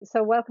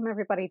So, welcome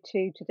everybody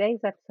to today's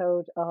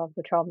episode of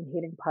the Trauma and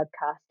Healing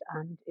Podcast.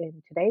 And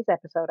in today's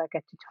episode, I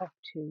get to talk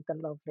to the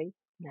lovely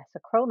Nessa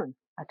Cronin,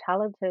 a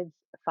talented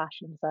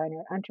fashion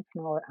designer,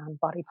 entrepreneur, and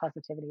body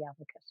positivity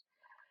advocate.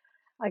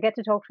 I get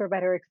to talk to her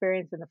about her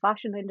experience in the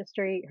fashion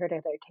industry, her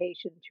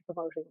dedication to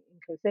promoting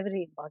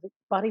inclusivity and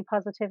body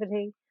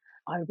positivity.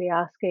 I'll be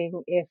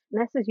asking if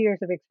Nessa's years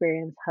of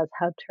experience has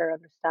helped her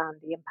understand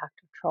the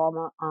impact of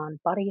trauma on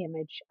body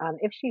image and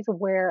if she's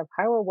aware of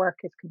how her work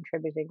is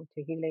contributing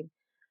to healing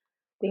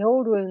the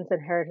old wounds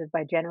inherited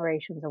by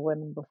generations of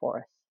women before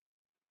us.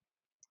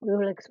 We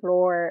will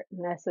explore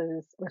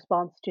Nessa's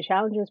response to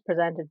challenges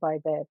presented by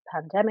the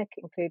pandemic,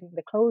 including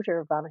the closure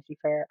of Vanity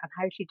Fair, and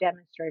how she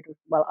demonstrated,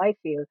 well, I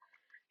feel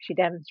she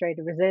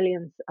demonstrated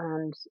resilience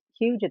and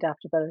huge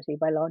adaptability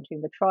by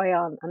launching the Try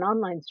On, an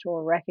online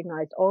store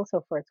recognized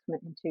also for its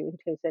commitment to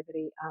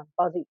inclusivity and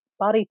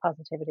body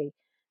positivity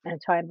in a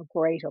time of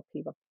great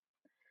upheaval.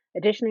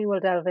 Additionally, we'll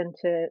delve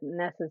into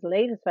Nessa's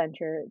latest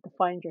venture, the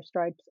Find Your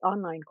Stripes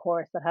online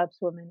course that helps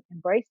women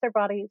embrace their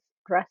bodies,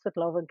 dress with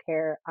love and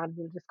care, and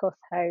we'll discuss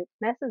how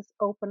Nessa's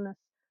openness,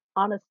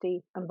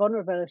 honesty, and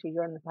vulnerability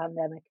during the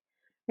pandemic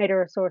made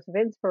her a source of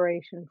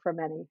inspiration for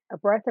many, a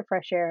breath of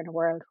fresh air in a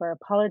world where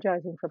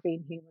apologizing for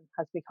being human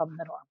has become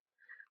the norm.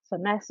 So,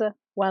 Nessa,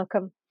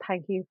 welcome.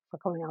 Thank you for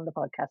coming on the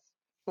podcast.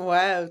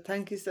 Wow,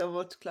 thank you so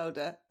much,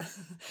 Clodagh.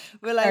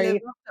 Will I Are live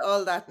you? up to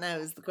all that now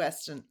is the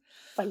question.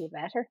 Well, you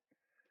better.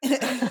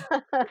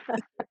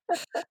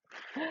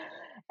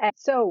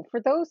 So, for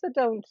those that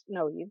don't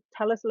know you,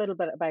 tell us a little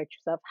bit about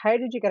yourself. How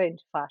did you get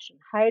into fashion?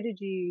 How did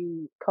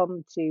you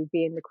come to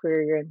be in the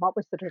career you're in? What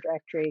was the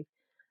trajectory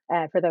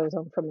for those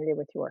unfamiliar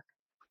with your work?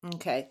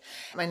 Okay,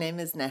 my name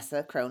is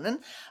Nessa Cronin.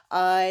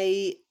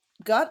 I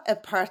got a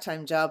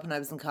part-time job when I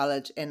was in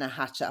college in a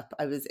hat shop.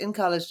 I was in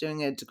college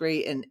doing a degree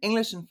in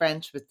English and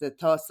French with the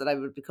thoughts that I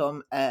would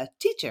become a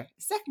teacher,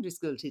 a secondary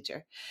school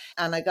teacher.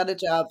 And I got a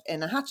job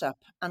in a hat shop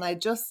and I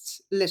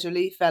just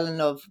literally fell in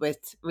love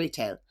with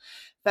retail.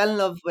 Fell in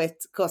love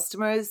with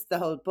customers, the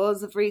whole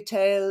buzz of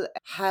retail,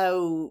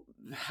 how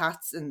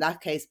hats in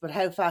that case, but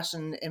how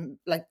fashion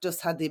like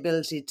just had the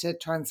ability to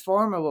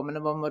transform a woman.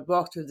 A woman would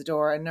walk through the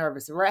door a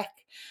nervous wreck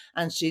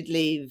and she'd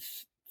leave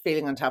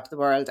feeling on top of the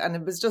world. And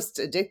it was just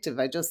addictive.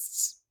 I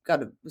just got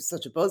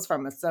such a buzz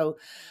from it. So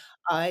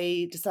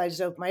I decided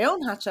to open my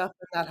own hat shop,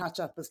 and that hat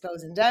shop was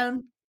closing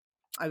down.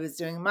 I was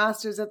doing a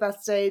master's at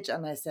that stage,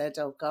 and I said,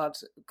 oh God,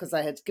 because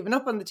I had given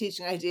up on the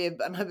teaching idea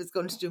and I was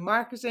going to do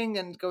marketing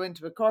and go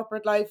into a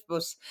corporate life.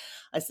 But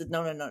I said,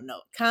 no, no, no,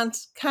 no. Can't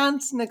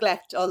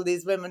neglect all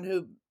these women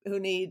who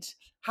need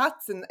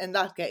hats in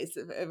that case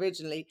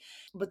originally.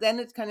 But then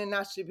it kind of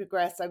naturally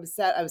progressed. I was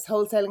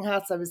wholesaling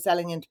hats, I was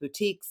selling into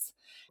boutiques.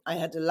 I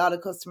had a lot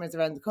of customers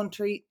around the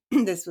country.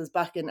 This was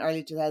back in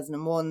early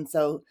 2001.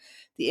 So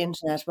the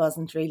internet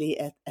wasn't really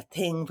a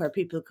thing where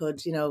people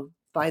could,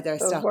 buy their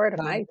So, it was stuff word of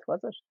online. mouth, was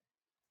it?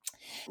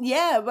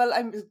 Yeah, well,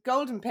 I'm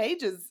golden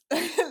pages,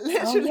 Oh,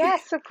 literally.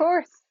 yes, of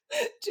course.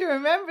 Do you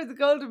remember the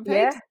golden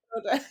Yeah,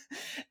 pages?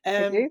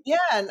 I do. Yeah,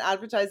 and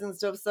advertising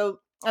stuff. So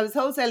I was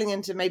wholesaling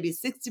into maybe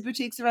 60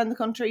 boutiques around the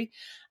country.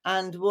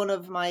 And one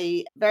of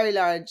my very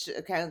large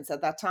accounts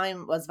at that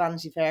time was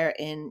Vanity Fair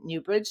in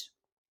Newbridge.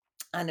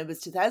 And it was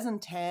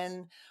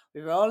 2010.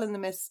 We were all in the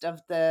midst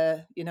of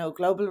the,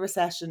 global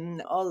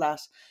recession, all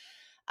that.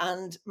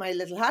 And my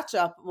little hat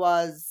shop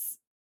was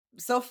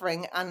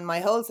suffering, and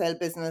my wholesale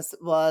business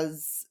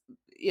was,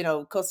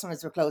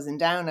 customers were closing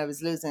down. I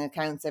was losing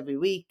accounts every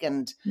week.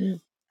 And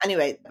Mm.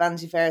 anyway,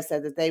 Vanity Fair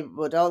said that they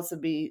would also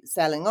be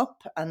selling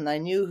up, and I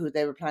knew who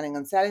they were planning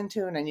on selling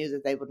to, and I knew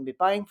that they wouldn't be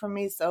buying from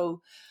me.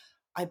 So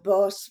I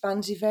bought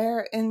Vanity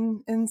Fair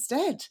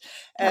instead.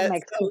 That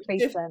makes So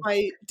complete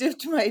sense.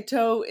 dipped my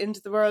toe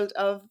into the world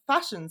of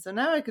fashion. So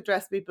now I could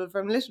dress people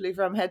from literally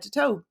from head to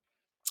toe.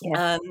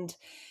 Yeah. And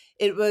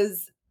it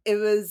was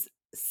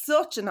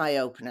such an eye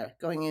opener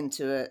going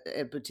into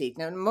a boutique.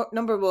 Now,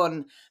 number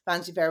one,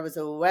 Vanity Fair was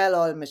a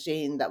well-oiled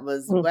machine that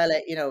was Mm.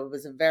 it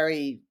was a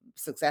very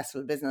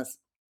successful business.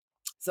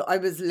 So I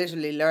was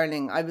literally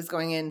learning. I was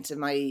going into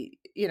my,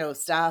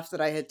 staff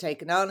that I had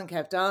taken on and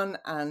kept on,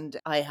 and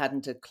I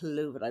hadn't a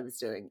clue what I was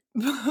doing.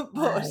 but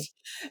Wow.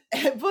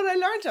 but I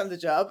learned on the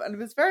job, and it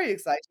was very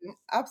exciting.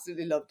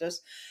 Absolutely loved it.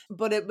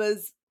 But it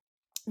was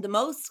the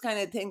most kind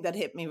of thing that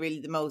hit me really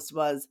the most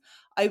was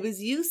I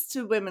was used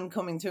to women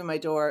coming through my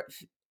door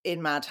in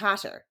Mad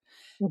Hatter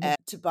Mhm.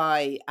 to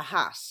buy a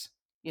hat,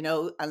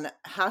 and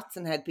hats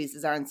and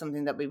headpieces aren't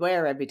something that we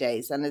wear every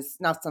day. And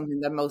it's not something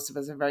that most of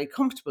us are very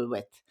comfortable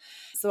with.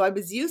 So I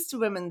was used to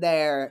women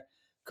there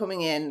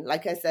coming in,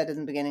 like I said in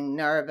the beginning,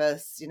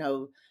 nervous,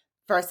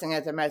 first thing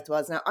out their mouth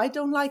was, now, I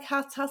don't like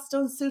hats. Hats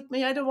don't suit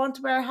me. I don't want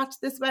to wear a hat to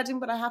this wedding,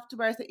 but I have to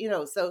wear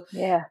it, So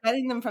Yeah.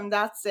 getting them from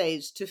that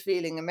stage to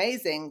feeling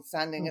amazing,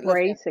 standing and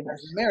looking at Embracing it.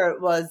 themselves in the mirror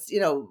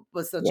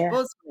was such a Yeah.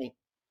 buzz for me.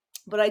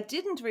 But I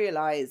didn't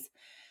realize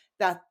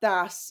that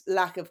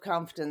lack of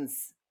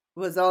confidence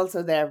was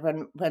also there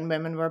when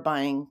women were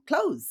buying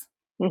clothes.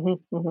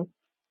 Mhm. Mhm.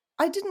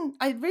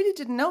 I really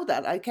didn't know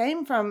that. I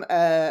came from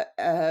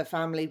a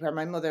family where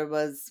my mother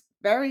was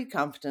very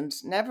confident,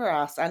 never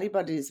asked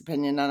anybody's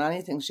opinion on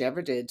anything she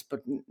ever did,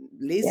 but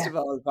least Yeah. of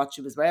all what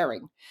she was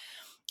wearing.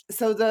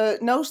 So the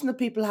notion that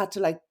people had to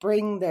like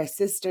bring their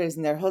sisters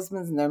and their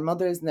husbands and their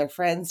mothers and their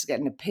friends to get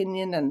an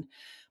opinion and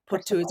For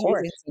put two or three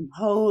support. things on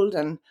hold,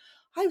 and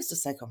I was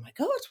just like, oh my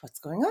God, what's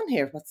going on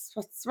here? What's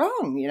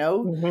wrong?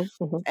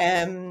 Hmm. Hmm.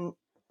 Um,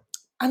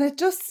 and I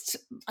just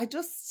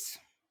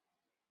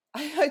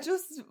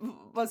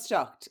was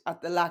shocked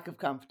at the lack of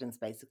confidence,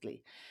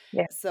 basically.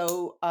 Yeah.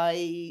 So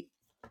I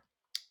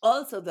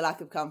also the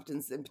lack of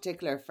confidence in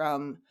particular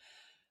from,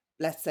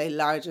 let's say,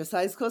 larger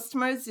size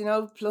customers,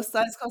 plus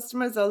size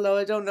customers, although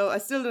I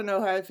still don't know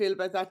how I feel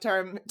about that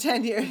term Hmm.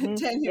 10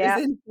 years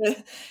Yeah.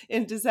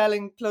 into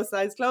selling plus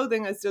size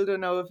clothing. I still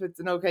don't know if it's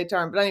an okay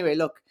term. But anyway,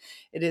 look,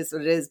 it is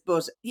what it is.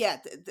 But yeah,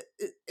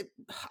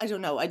 I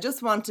don't know. I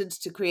just wanted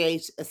to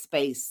create a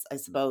space, I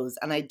suppose.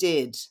 And I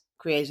did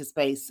create a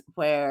space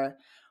where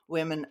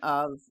women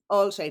of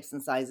all shapes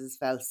and sizes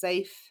felt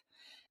safe,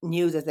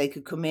 knew that they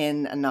could come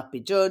in and not be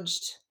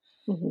judged,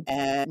 Hmm.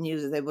 knew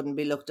that they wouldn't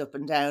be looked up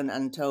and down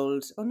and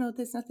told, "Oh no,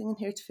 there's nothing in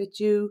here to fit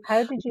you."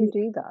 How did you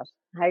do that?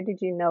 How did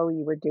you know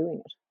you were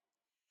doing it?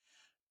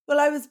 Well,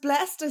 I was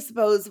blessed, I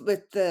suppose,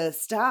 with the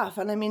staff,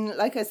 and I mean,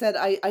 like I said,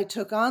 I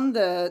took on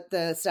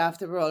the staff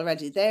that were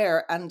already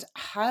there, and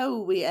how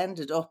we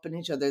ended up in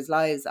each other's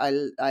lives,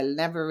 I'll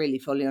never really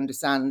fully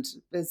understand.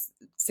 There's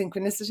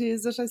synchronicity,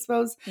 is it? I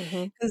suppose,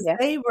 Hmm. because Yeah.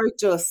 they were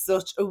just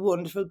such a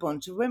wonderful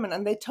bunch of women,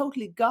 and they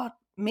totally got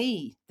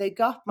me. They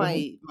got Hmm.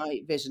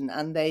 my vision,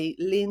 and they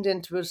leaned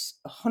into it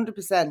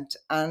 100%,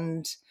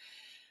 and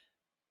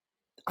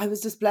I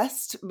was just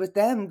blessed with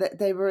them that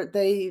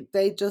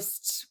they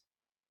just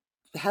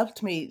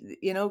helped me,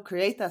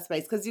 create that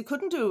space because you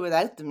couldn't do it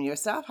without them. Your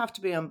staff have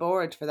to be on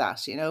board for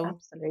that, you know.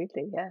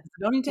 Absolutely. Yeah.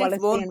 It only Well, takes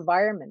it's the one.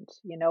 environment,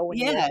 when you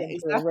Yeah, walk into a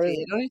exactly. It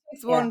room. only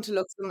takes Yeah. one to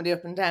look somebody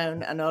up and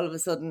down, and all of a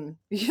sudden,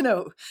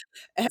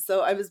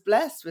 So I was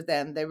blessed with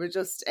them. They were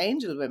just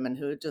angel women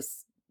who had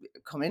just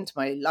come into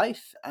my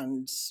life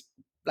and,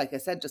 like I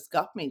said, just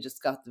got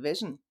the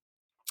vision.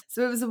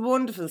 So it was a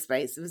wonderful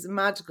space. It was a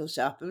magical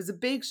shop. It was a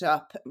big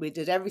shop. We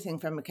did everything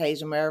from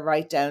occasion wear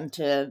right down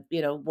to,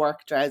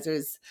 work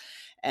trousers.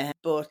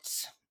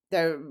 But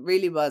there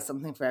really was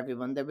something for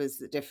everyone. There was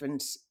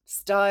different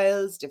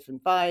styles,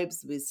 different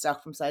vibes. We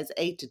stocked from size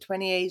 8 to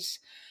 28.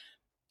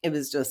 It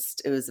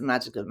was a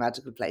magical,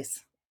 magical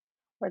place.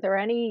 Were there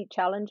any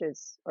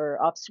challenges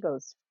or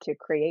obstacles to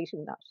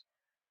creating that?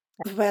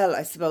 Well,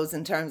 I suppose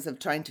in terms of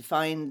trying to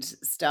find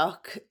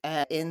stock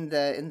in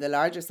the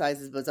larger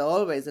sizes was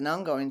always an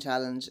ongoing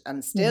challenge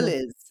and still Hmm.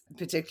 is,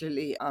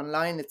 particularly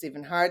online. It's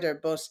even harder.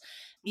 But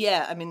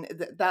yeah, I mean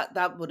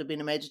that would have been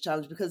a major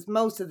challenge because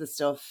most of the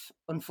stuff,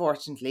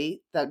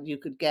 unfortunately, that you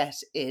could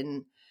get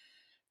in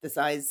the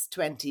size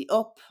 20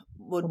 up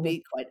would Hmm.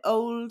 be quite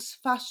old Yeah.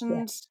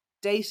 fashioned,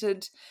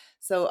 dated.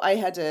 So I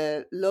had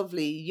a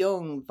lovely,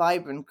 young,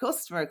 vibrant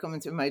customer coming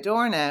through my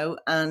door now,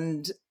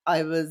 and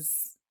I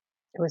was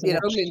It was a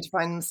struggling mixed. to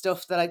find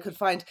stuff that I could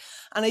find.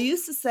 And I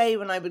used to say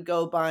when I would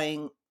go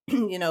buying,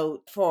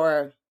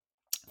 for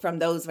from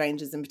those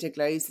ranges in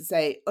particular, I used to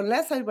say,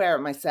 unless I wear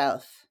it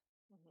myself,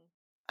 Mhm.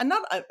 and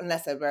not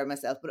unless I wear it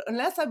myself, but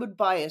unless I would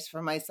buy it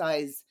for my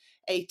size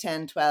 8,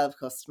 10, 12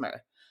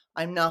 customer,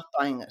 I'm not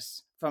buying it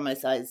for my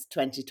size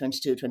 20,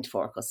 22,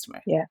 24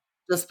 customer. Yeah.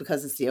 Just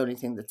because it's the only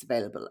thing that's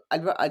available.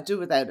 I'd do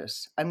without it.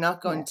 I'm not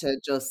Yeah. going to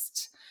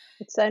just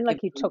It sounded give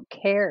like you them. took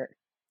care,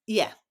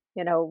 Yeah.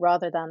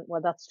 rather than,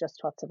 well, that's just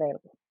what's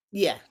available.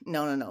 Yeah,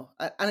 no, no, no.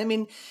 And I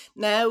mean,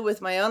 now with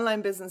my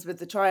online business with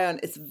the try on,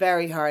 it's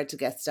very hard to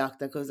get stock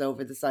that goes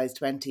over the size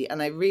 20.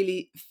 And I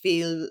really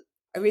feel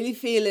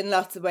in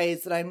lots of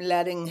ways that I'm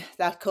letting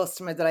that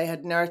customer that I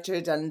had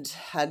nurtured and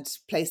had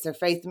placed their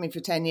faith in me for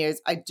 10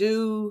 years. I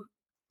do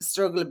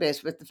struggle a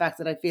bit with the fact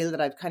that I feel that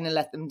I've kind of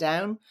let them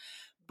down,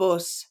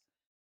 but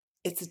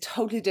it's a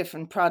totally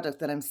different product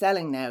that I'm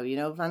selling now.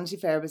 Vanity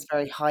Fair was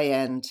very high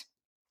end.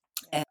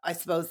 I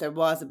suppose there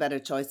was a better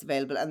choice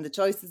available, and the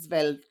choice is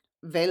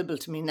available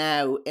to me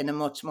now in a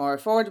much more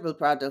affordable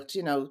product.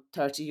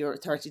 30 euro,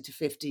 30 to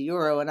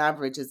 €50 on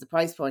average is the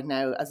price point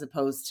now, as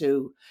opposed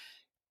to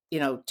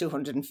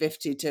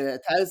 250 to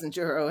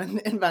 €1,000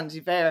 in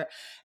Vanity Fair.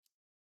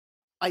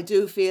 I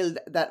do feel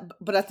that,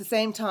 but at the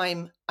same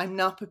time, I'm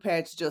not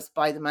prepared to just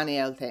buy the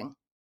Maniel thing.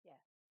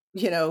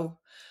 Yeah. You know,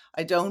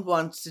 I don't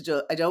want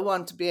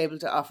to be able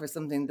to offer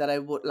something that I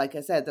would, like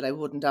I said, that I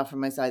wouldn't offer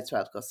my size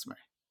 12 customer.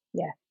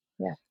 Yeah.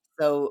 Yeah.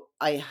 So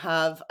I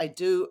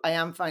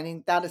am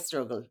finding that a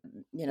struggle,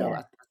 Yeah.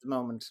 at the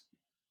moment,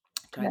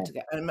 trying Okay.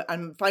 to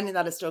I'm finding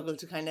that a struggle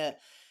to kind of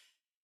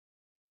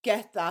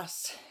get that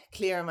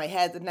clear in my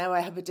head that now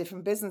I have a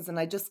different business and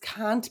I just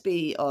can't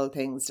be all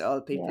things to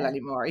all people Yeah.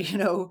 anymore.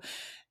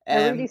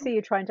 I really Um, see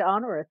you trying to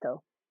honor it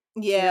though,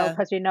 yeah,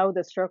 because you know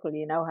the struggle,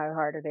 you know how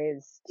hard it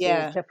is to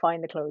yeah,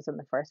 find the clothes in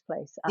the first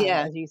place. And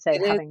yeah, as you say,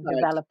 it is having hard.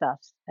 developed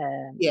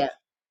that Yeah.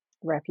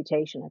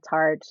 reputation, it's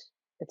hard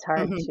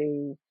Hmm.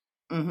 to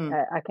Hmm.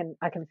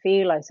 I can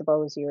feel, I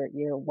suppose,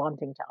 you're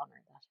wanting to honor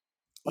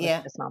that. but it's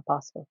Yeah. just not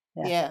possible.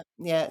 Yeah. Yeah,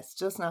 yeah, it's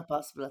just not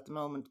possible at the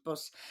moment. But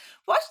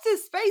watch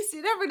this space.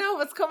 You never know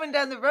what's coming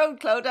down the road,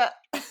 Clodagh.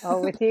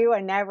 Oh, with you,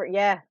 I never,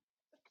 yeah.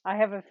 I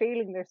have a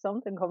feeling there's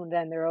something coming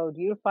down the road.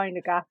 You'll find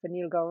a gap and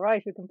you'll go,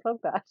 right, we can plug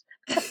that.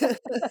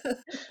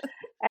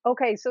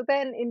 Okay, so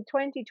then in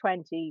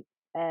 2020,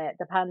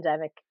 the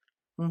pandemic,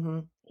 Hmm.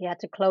 he had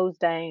to close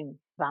down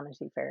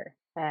Vanity Fair.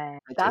 I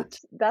did.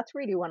 That's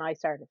really when I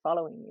started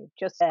following you.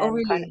 Just Oh, kind of,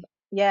 really?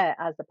 yeah,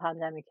 as the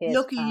pandemic hit,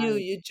 Lucky you,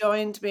 and you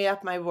joined me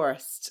at my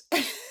worst.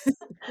 Jesus,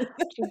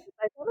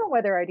 I don't know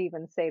whether I'd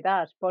even say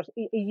that, but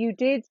you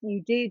did,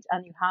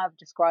 and you have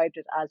described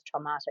it as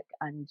traumatic.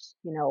 And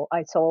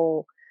I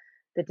saw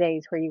the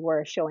days where you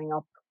were showing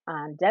up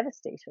and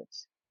devastated.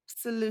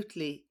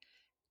 Absolutely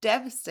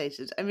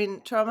devastated. I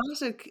mean,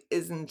 traumatic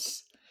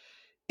isn't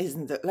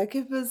it? Like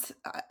it was.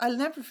 I'll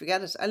never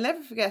forget it. I'll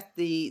never forget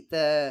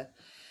the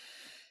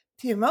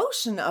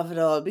emotion of it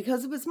all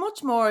because it was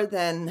much more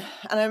than.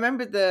 And I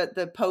remember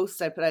the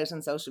post I put out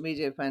on social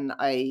media when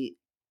I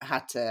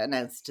had to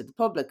announce to the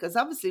public because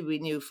obviously we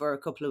knew for a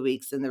couple of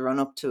weeks in the run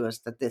up to it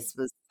that this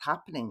was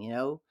happening.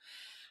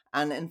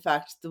 And in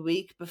fact, the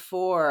week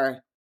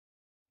before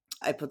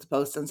I put the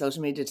post on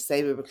social media to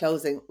say we were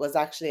closing was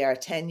actually our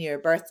 10-year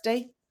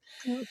birthday.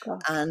 Oh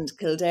gosh. And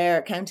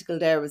Kildare, County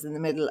Kildare was in the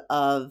middle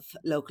of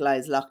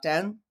localised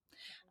lockdown.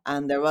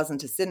 And there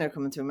wasn't a sinner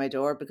coming through my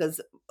door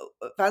because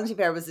Vanity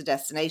Fair was a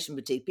destination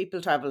boutique. People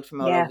travelled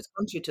from all over Yeah, the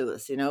country to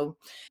us.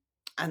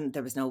 And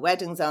there was no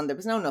weddings on, there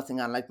was no nothing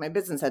on. Like my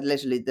business had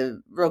literally,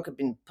 the rug had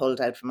been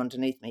pulled out from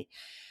underneath me.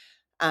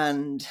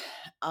 And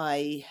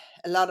a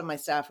lot of my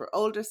staff were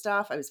older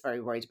staff. I was very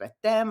worried about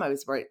them. I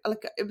was worried,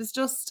 like, it was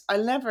just, I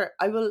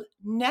will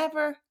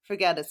never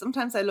forget it.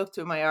 Sometimes I look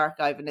through my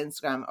archive on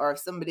Instagram, or if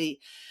somebody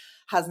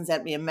hasn't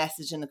sent me a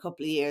message in a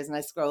couple of years and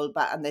I scroll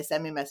back and they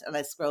send me a message and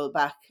I scroll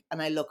back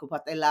and I look at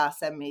what they last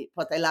sent me,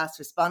 what they last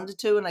responded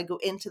to, and I go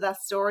into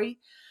that story.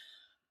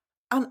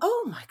 And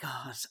oh my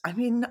God, I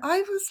mean,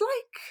 I don't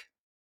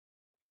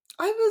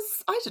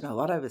know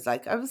what I was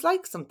like. I was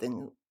like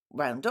something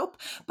wound up,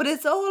 but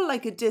it's all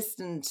like a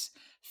distant,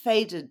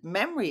 faded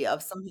memory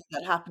of something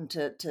that happened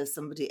to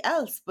somebody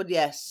else, but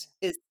yet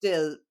is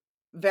still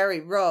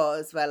very raw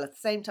as well at the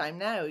same time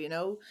now.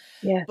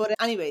 yeah. But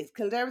anyways,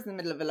 Kildare was in the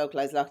middle of a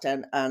localized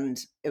lockdown and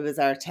it was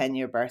our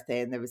 10-year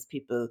birthday and there was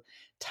people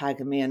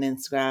tagging me on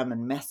Instagram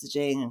and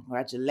messaging and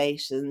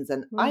congratulations.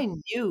 And Mm. I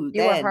knew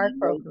You were then,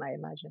 heartbroken, I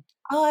imagine.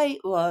 I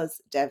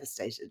was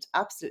devastated,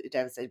 absolutely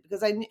devastated,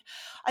 because I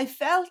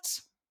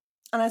felt,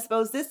 and I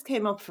suppose this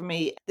came up for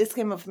me. This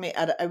came up for me.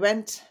 I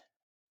went,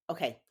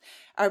 okay,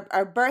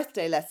 our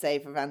birthday, let's say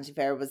for Vanity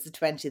Fair was the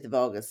 20th of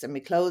August, and we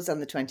closed on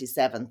the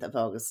 27th of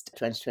August,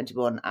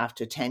 2021,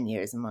 after 10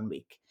 years in 1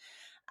 week.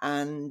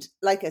 And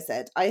like I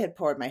said, I had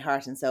poured my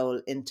heart and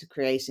soul into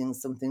creating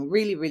something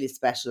really, really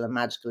special and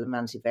magical in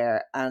Vanity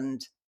Fair.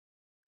 And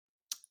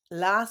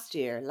last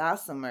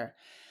summer,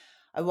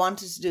 I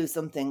wanted to do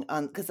something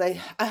on because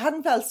I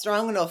hadn't felt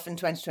strong enough in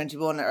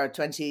 2021 or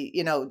 20,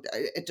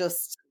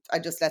 I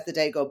just let the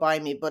day go by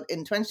me. But in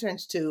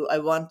 2022, I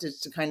wanted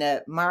to kind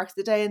of mark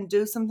the day and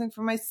do something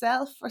for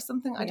myself or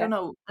something. I don't Yeah,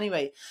 know.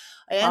 Anyway,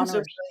 I ended honor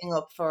up it. signing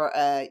up for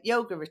a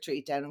yoga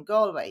retreat down in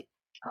Galway,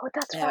 Oh,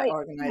 that's right. Yeah, I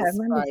organised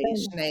remember by saying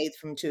that. Sinead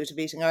from Intuitive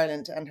Eating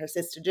Ireland and her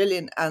sister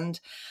Gillian. And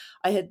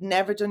I had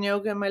never done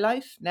yoga in my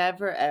life.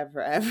 Never,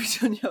 ever, ever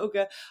done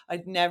yoga.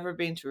 I'd never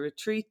been to a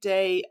retreat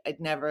day. I'd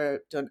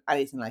never done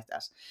anything like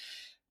that.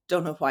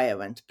 Don't know why I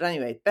went. But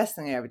anyway, best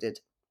thing I ever did.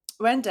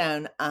 Went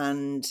down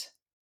and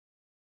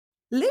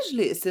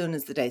literally as soon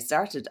as the day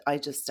started, I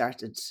just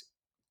started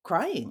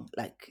crying.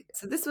 Like,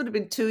 so this would have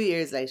been 2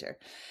 years later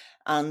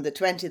on the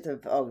 20th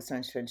of August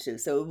 2022.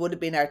 So it would have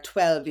been our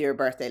 12-year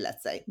birthday,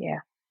 let's say. Yeah,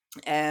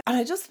 And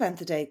I just spent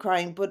the day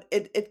crying, but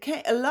it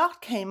came, a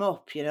lot came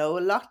up, a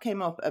lot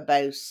came up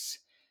about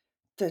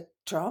the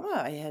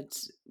trauma I had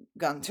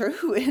gone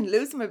through in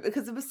losing my,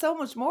 because it was so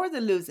much more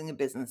than losing a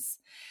business.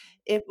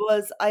 It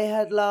was, I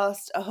had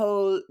lost a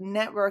whole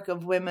network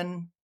of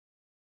women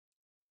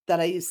that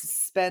I used to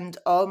spend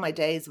all my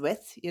days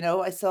with.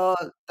 I saw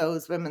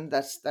those women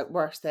that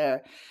worked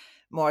there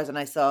more than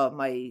I saw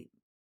my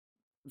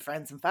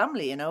friends and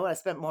family. I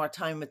spent more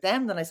time with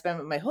them than I spent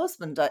with my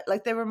husband.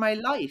 Like they were my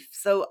life.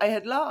 So I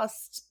had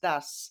lost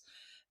that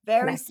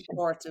very connection.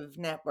 supportive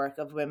network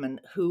of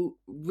women who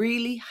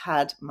really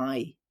had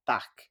my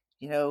back,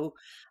 and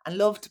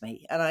loved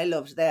me and I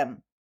loved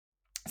them.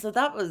 So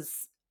that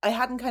was, I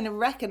hadn't kind of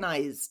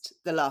recognized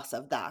the loss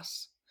of that.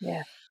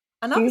 Yeah,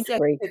 And huge obviously I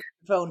grief. could pick up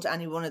the phone to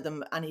any one of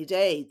them any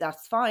day,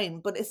 that's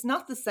fine. But it's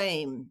not the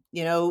same,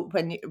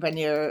 when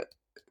you're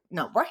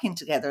not working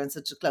together in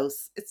such a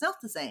close, it's not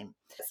the same.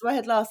 So I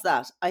had lost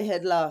that. I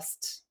had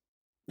lost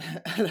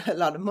a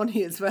lot of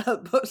money as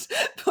well,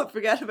 but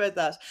forget about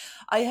that.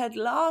 I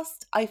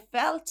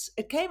felt,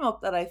 it came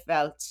up that I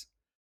felt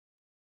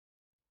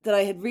that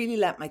I had really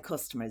let my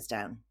customers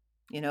down.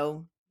 You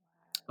know,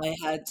 I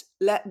had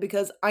let,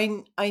 because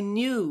I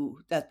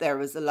knew that there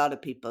was a lot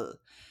of people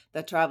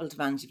that travelled to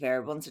Vanity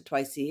Fair once or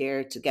twice a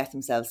year to get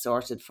themselves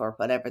sorted for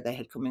whatever they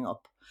had coming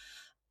up.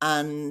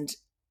 And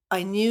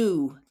I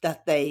knew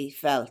that they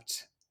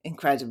felt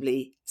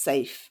incredibly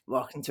safe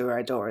walking through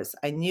our doors.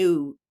 I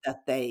knew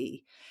that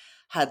they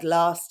had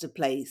lost a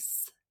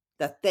place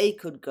that they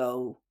could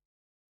go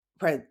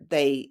where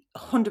they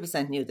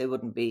 100% knew they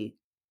wouldn't be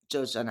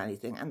judged on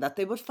anything, and that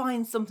they would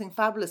find something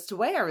fabulous to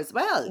wear as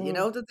well,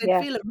 Mm, that they'd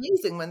yeah. feel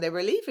amazing when they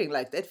were leaving,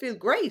 like, they'd feel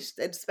great.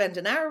 They'd spend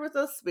an hour with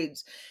us, we'd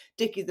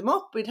dicky them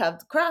up, we'd have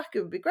the crack, it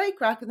would be great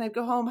crack, and they'd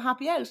go home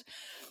happy out.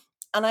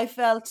 And I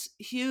felt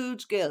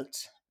huge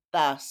guilt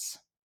that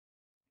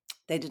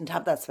they didn't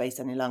have that space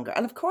any longer.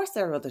 And of course,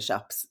 there are other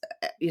shops,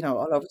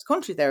 all over the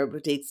country. There are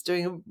boutiques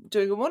doing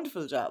a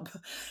wonderful job,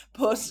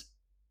 but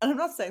and I'm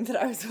not saying that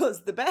ours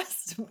was the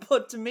best,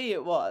 but to me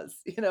it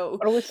was, But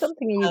it was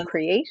something you and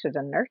created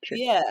and nurtured.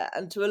 yeah,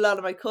 and to a lot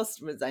of my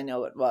customers, I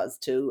know it was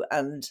too,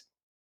 and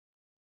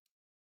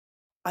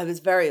I was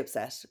very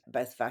upset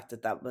about the fact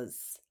that that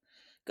was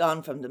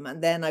gone from them.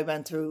 And then I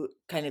went through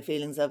kind of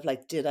feelings of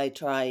like, did I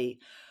try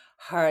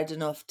hard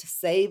enough to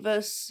save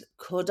it?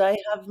 Could I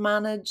have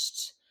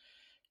managed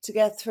to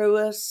get through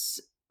it?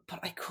 But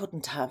I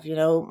couldn't have,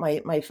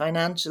 my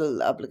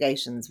financial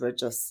obligations were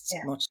just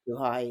Yeah. much too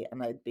high,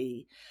 and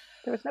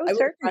There was no I would have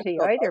cracked certainty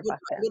up. either back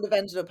I then. would have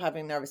ended up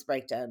having nervous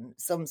breakdown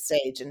some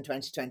stage in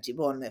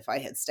 2021 if I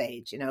had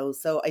stayed,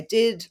 So I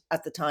did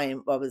at the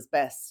time what was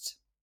best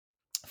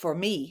for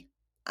me.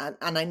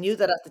 And I knew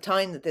that at the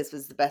time that this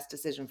was the best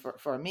decision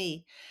for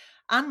me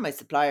and my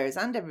suppliers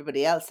and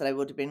everybody else that I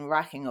would have been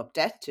racking up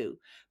debt to.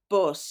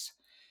 But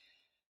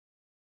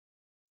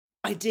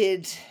I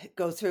did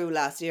go through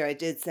last year. I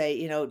did say,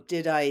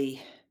 did I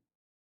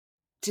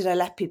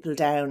let people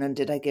down, and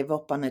did I give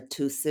up on it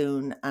too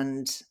soon?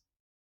 And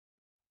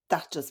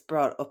that just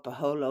brought up a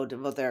whole load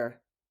of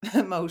other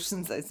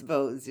emotions, I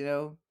suppose.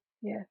 Yeah.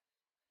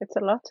 It's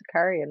a lot to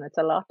carry and it's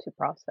a lot to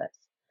process.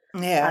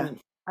 Yeah. And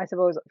I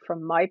suppose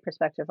from my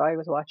perspective, I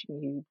was watching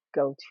you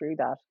go through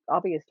that.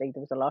 Obviously,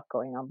 there was a lot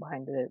going on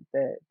behind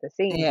the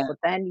scenes, Yeah. but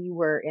then you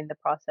were in the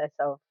process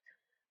of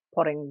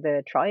putting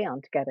the try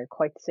on together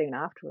quite soon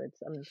afterwards.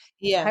 And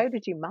Yeah. how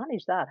did you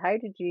manage that? How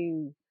did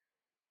you,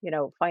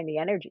 find the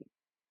energy?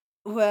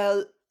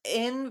 Well,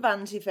 in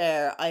Vanity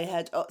Fair, I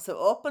had so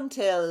up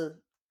until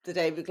the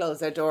day we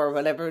closed our door,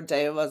 whatever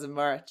day it was in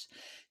March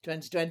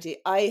 2020,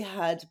 I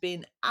had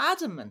been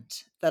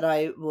adamant that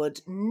I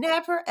would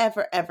never,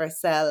 ever, ever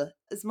sell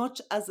as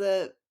much as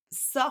a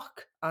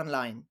sock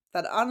online.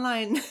 That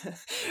online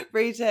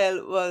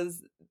retail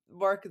was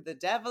work of the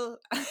devil,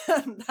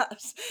 and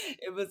that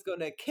it was going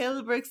to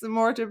kill bricks and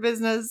mortar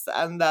business,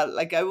 and that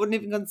like I wouldn't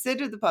even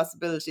consider the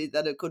possibility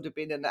that it could have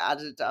been an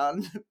added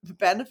on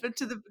benefit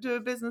to a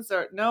business.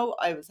 Or no,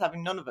 I was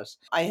having none of it.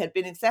 I had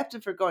been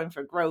accepted for going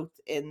for growth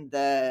in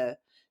the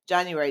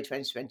January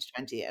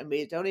 2020, and we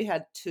had only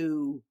had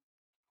two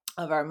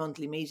of our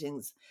monthly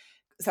meetings.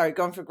 Sorry,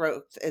 Going for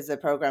Growth is a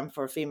program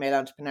for female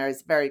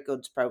entrepreneurs, very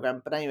good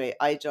program. But anyway,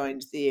 I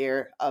joined the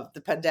year of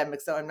the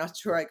pandemic, so I'm not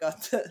sure I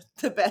got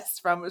the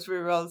best from it. We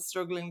were all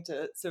struggling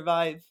to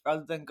survive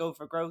rather than go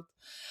for growth.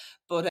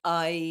 But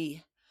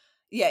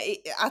yeah,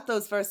 at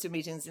those first two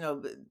meetings,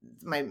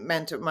 my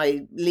mentor,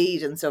 my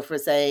lead and stuff were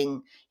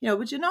saying,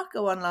 would you not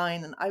go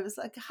online? And I was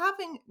like,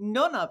 having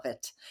none of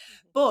it.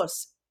 But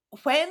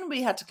when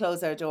we had to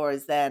close our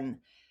doors, then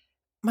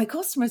my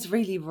customers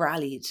really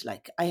rallied.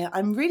 Like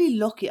I'm really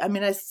lucky. I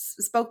mean, I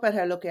spoke about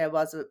how lucky I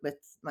was with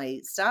my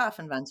staff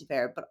in Vanity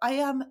Fair, but I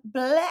am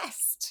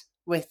blessed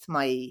with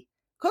my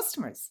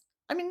customers.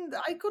 I mean,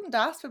 I couldn't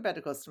ask for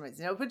better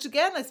customers, which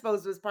again, I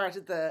suppose was part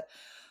of the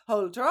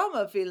whole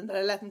trauma of feeling that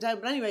I let them down.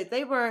 But anyway,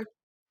 they were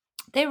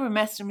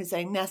messaging me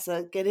saying,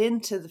 Nessa, get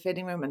into the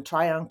fitting room and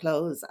try on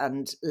clothes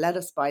and let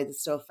us buy the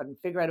stuff and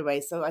figure out a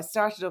way. So I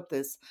started up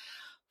this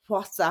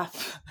WhatsApp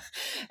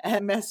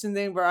messaging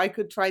thing where I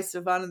could try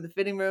stuff on in the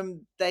fitting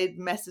room. They'd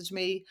message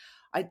me.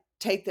 I'd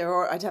take their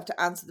order. I'd have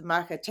to answer the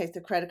mark. I'd take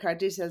their credit card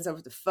details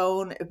over the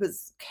phone. It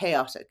was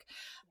chaotic.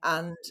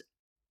 And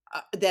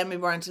then we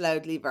weren't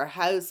allowed to leave our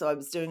house. So I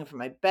was doing it from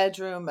my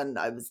bedroom, and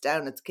I was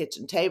down at the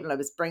kitchen table. I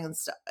was bringing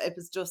stuff. It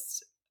was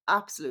just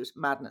absolute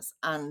madness.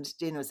 And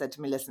Dino said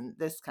to me, listen,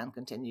 this can't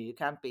continue. You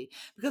can't be.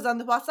 Because on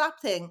the WhatsApp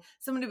thing,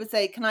 somebody would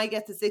say, can I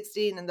get the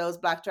 16 in those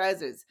black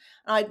trousers?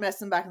 And I'd mess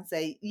them back and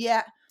say,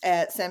 yeah.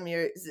 Send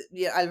me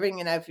I'll ring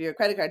you now for your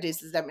credit card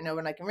details. Let me know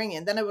when I can ring you.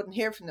 And then I wouldn't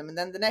hear from them. And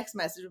then the next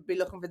message would be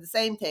looking for the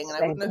same thing. And I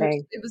Same wouldn't know who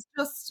thing. it was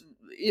just,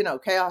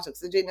 chaotic.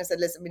 So Gina said,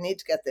 listen, we need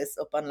to get this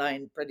up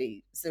online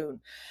pretty soon.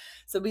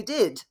 So we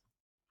did.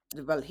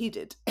 Well, he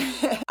did.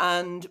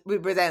 And we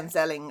were then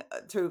selling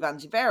through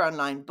Vanity Fair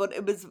online. But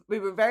we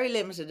were very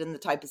limited in the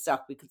type of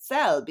stock we could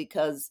sell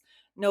because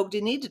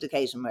nobody needed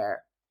occasion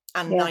wear.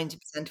 And Yeah.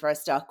 90% of our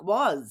stock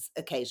was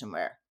occasion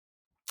wear.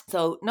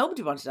 So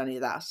nobody wanted any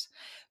of that.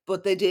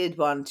 But they did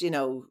want,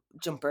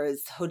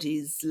 jumpers,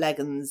 hoodies, The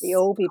leggings,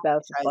 Obi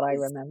belt is what I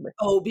trousers, remember.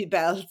 Obi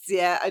belts.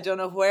 Yeah, I don't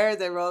know where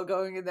they were all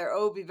going in their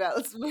Obi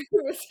belts. We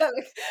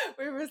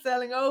were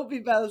selling Obi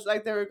belts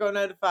like they were going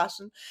out of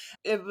fashion.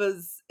 It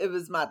was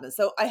madness.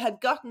 So I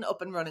had gotten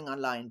up and running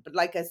online, but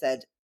like I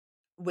said,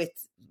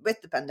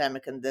 with the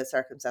pandemic and the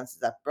circumstances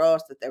that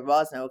brought, that there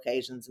was no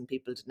occasions and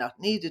people did not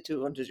need a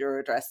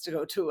 €200 dress to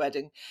go to a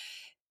wedding,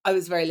 I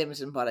was very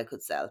limited in what I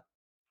could sell.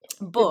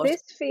 Did But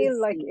this feel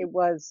like it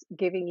was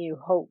giving you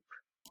hope,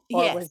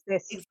 or yes, was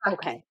this okay?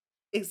 exactly.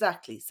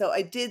 Exactly. So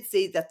I did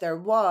see that there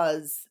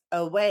was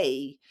a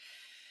way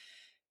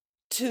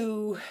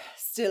to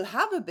still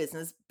have a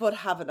business, but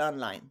have it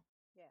online.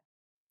 Yeah.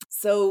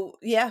 So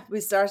yeah, we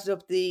started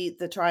up the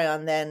try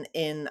on then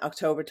in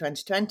October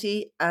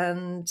 2020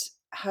 and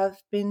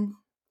have been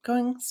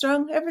going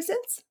strong ever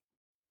since.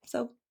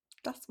 So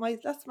that's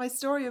my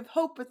story of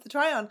hope with the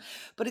try on.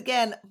 But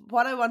again,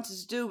 what I wanted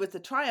to do with the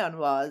try on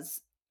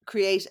was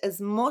create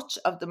as much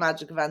of the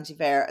magic of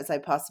anti-fair as I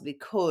possibly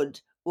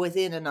could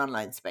within an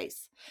online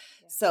space.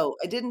 Yeah. So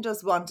I didn't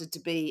just want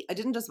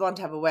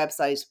to have a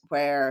website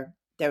where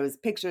there was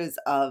pictures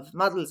of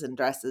models in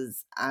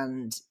dresses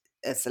and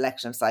a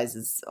selection of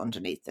sizes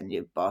underneath, and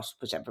you bought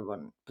whichever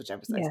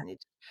size Yeah. you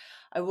needed.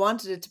 I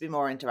wanted it to be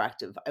more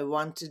interactive. I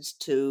wanted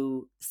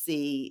to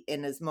see,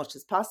 in as much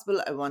as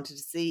possible, I wanted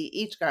to see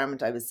each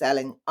garment I was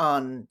selling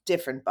on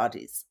different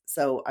bodies.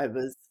 So I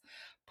was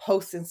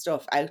posting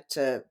stuff out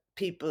to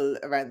people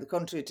around the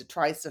country to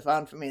try stuff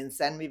on for me and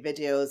send me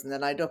videos, and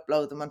then I'd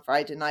upload them on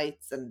Friday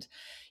nights, and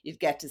you'd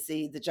get to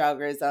see the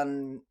joggers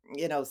on,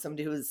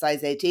 somebody who was a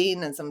size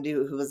 18 and somebody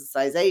who was a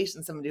size 8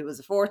 and somebody who was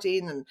a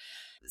 14. And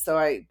so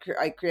I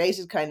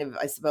created kind of,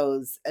 I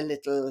suppose, a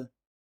little,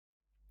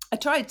 I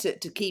tried to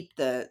keep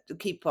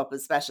up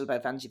as special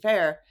about Vanity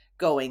Fair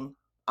going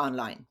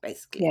online,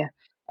 basically. Yeah.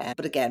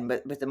 But again,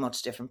 with a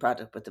much different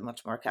product, with a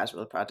much more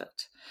casual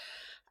product.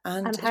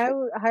 And And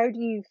how do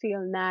you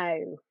feel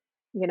now,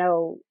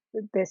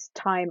 this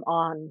time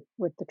on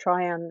with the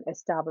Tryon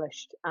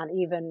established and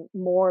even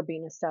more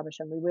being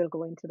established, and we will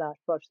go into that,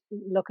 but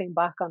looking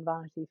back on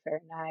Vanity Fair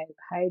now,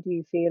 how do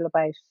you feel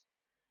about,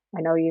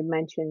 I know you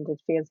mentioned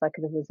it feels like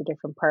it was a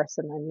different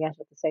person and yet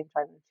at the same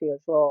time it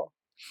feels raw.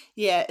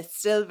 yeah, it's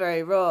still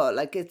very raw.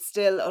 Like, it's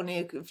still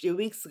only a few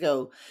weeks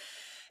ago,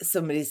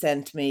 somebody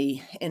sent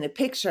me in a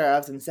picture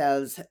of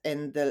themselves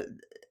in the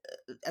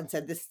and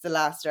said, "This is the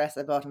last dress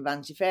I bought in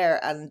Vanity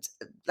Fair," and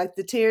like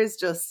the tears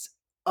just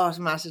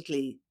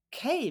automatically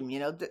came.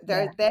 They're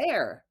Yeah.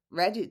 there,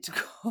 ready to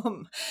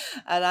come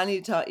at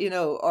any time.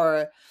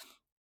 Or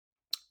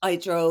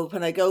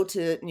when I go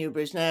to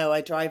Newbridge now,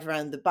 I drive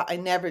around the back. I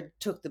never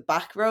took the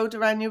back road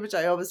around Newbridge.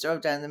 I always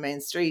drove down the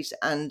main street.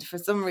 And for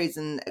some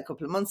reason, a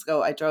couple of months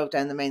ago, I drove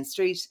down the main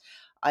street.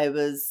 I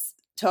was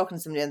talking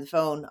to somebody on the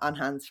phone on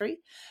hands free.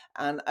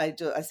 And I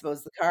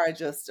suppose the car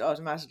just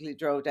automatically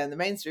drove down the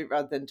main street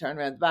rather than turn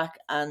around the back.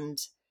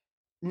 And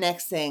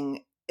next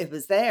thing, it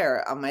was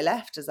there on my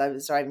left as I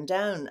was driving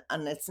down.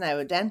 And it's now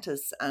a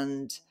dentist.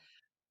 And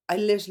I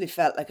literally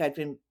felt like I'd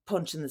been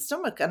punched in the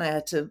stomach, and I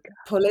had to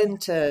pull Yeah.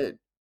 into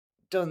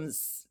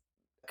Dunn's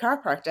car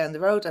park down the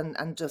road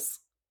and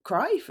just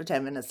cry for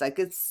 10 minutes. Like,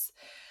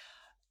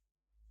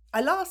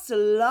 I lost a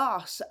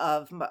lot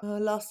of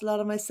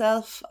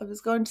myself. I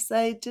was going to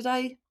say, did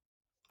I?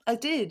 I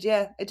did,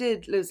 yeah. I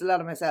did lose a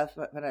lot of myself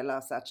when I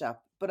lost that job.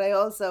 But I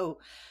also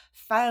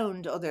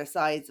found other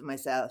sides of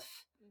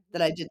myself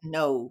that Mhm. I didn't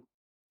know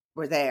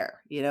were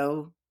there.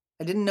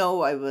 I didn't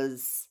know I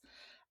was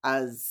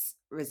as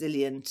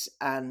resilient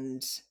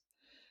and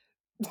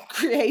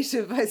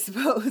creative, I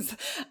suppose,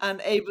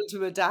 and able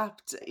to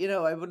adapt.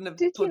 I wouldn't have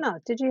Did you put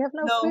not? Did you have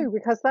no no, clue?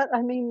 Because that,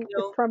 I mean,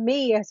 no, for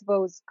me, I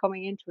suppose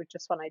coming into it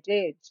just when I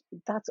did,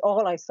 that's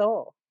all I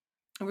saw.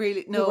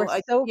 really, You were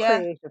no, so yeah,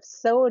 creative,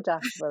 so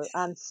adaptable,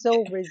 and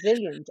so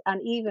resilient. And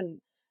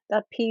even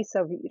that piece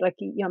of like,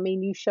 I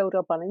mean, you showed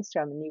up on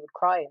Instagram and you would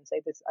cry and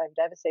say, "This, I'm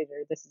devastated,"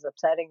 or "This is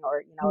upsetting,"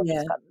 or "I've yeah,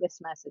 just gotten this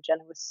message,"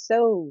 and it was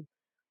so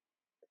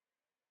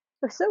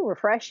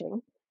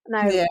refreshing.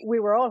 Now yeah, we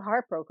were all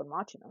heartbroken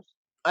watching it,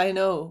 I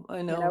know, I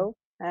you know, know.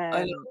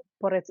 I know.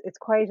 But it's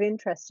quite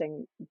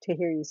interesting to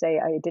hear you say,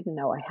 "I didn't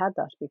know I had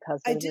that,"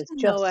 because I it was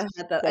didn't know I just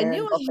had that. I there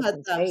knew in I buckets had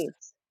and that.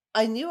 spades.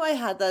 I knew I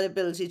had that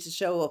ability to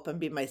show up and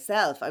be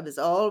myself. I was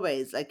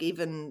always like,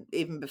 even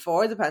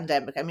before the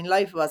pandemic. I mean,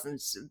 life wasn't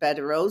a bed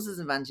of roses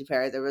in Vanity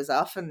Fair. There was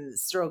often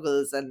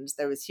struggles and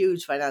there was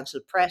huge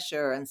financial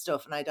pressure and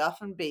stuff. And I'd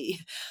often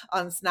be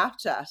on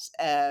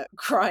Snapchat,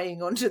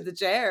 crying under the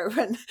chair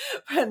when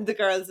the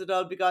girls had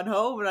all be gone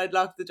home, and I'd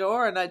lock the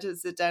door and I'd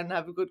just sit down and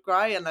have a good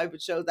cry, and I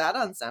would show that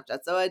on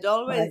Snapchat. So I'd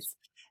Right. always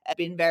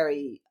been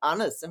very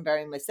honest and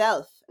very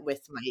myself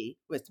with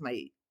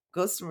my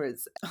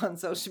customers on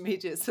social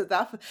media. So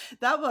that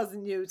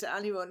wasn't new to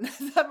anyone.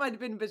 That might have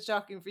been a bit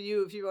shocking for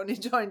you if you only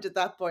joined at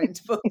that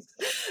point.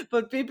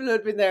 But people who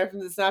had been there from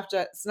the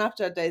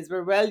Snapchat days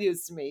were well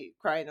used to me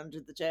crying under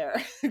the chair,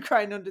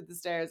 crying under the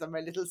stairs on my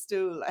little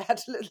stool. I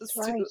had a little That's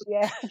right. stool.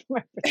 Yeah, I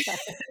remember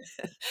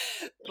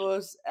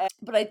that.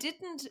 But I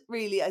didn't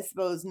really, I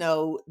suppose,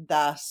 know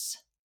that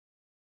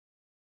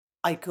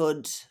I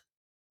could,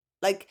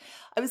 like,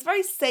 I was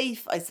very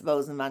safe, I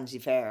suppose, in Vanity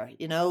Fair.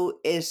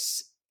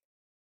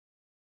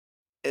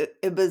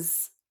 It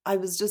was, I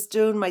was just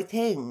doing my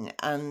thing,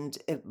 and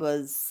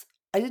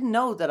I didn't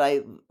know that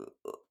I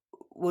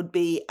would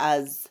be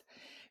as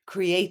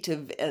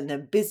creative in a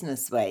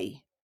business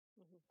way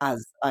Mhm.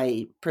 as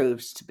I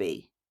proved to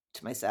be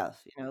to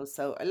myself,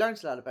 so I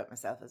learned a lot about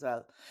myself as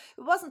well.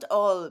 It wasn't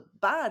all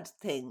bad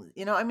things,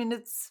 I mean,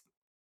 it's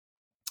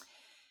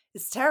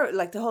terrible.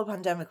 Like, the whole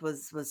pandemic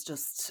was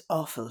just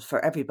awful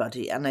for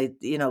everybody, and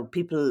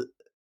people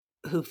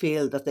who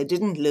feel that they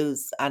didn't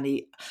lose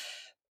anything,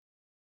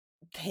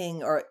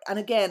 or and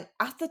again,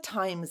 at the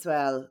time as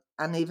well,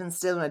 and even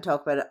still when I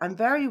talk about it, I'm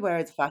very aware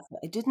of the fact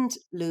that I didn't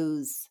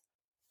lose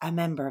a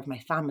member of my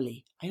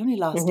family. I only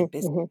lost a Mhm.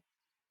 business, Mhm.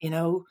 you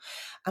know?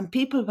 And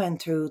people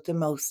went through the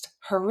most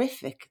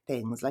horrific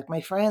things. Like,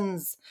 my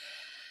friends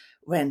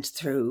went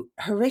through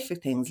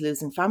horrific things,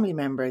 losing family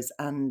members.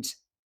 And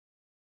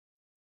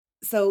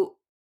so,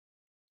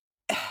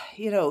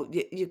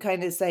 you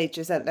kind of say to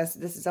yourself,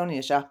 this is only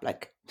a shop.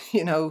 Like,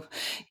 you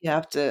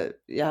have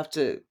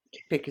to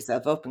pick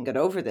yourself up and get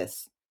over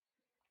this.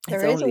 It's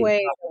There is a only, way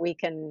that we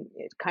can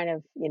kind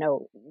of,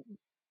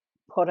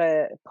 put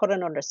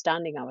an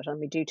understanding of it, and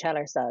we do tell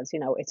ourselves,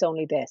 it's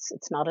only this,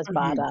 it's not as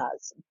bad Mhm,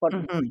 as. But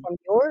mhm, from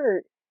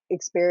your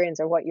experience,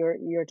 or what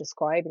you're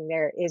describing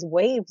there, is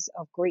waves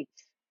of grief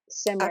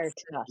similar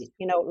to that. absolutely,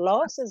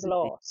 Loss is absolutely.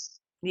 loss,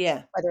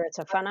 Yeah, whether it's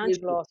a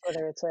financial absolutely. loss,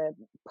 whether it's a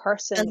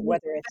person, And it was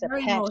whether it's a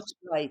very pet. much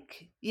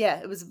like, yeah,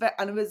 it was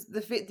and it was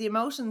the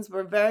emotions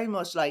were very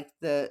much like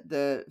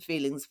the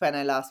feelings when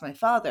I lost my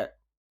father,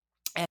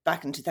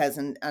 back in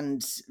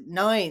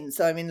 2009.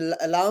 So, I mean,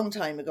 a long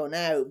time ago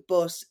now.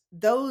 But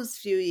those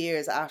few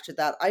years after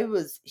that, I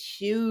was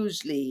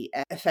hugely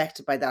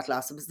affected by that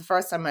loss. It was the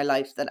first time in my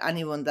life that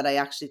anyone that I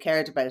actually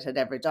cared about had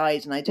ever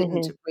died. And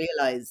Mhm.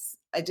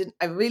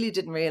 I really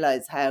didn't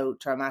realize how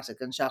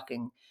traumatic and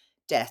shocking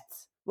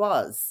death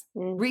was.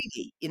 Mm.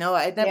 Really,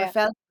 I'd never Yeah,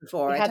 felt it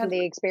before. you hadn't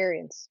the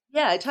experience.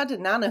 Yeah, I'd had a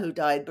nana who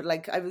died, but,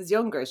 like, I was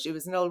younger. She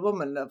was an old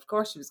woman. Of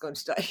course she was going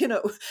to die,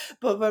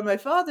 But when my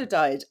father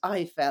died,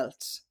 I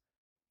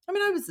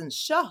was in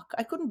shock.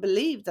 I couldn't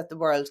believe that the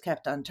world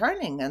kept on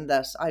turning, and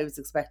that I was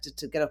expected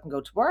to get up and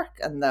go to work,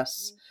 and that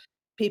Mm.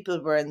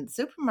 people were in the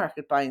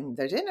supermarket buying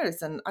their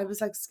dinners. And I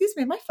was like, excuse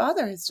me, my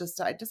father has just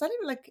died. Does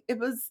anyone, like, it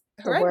was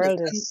The horrendous.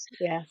 world And is,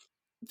 yeah,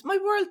 my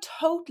world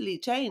totally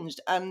changed.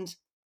 And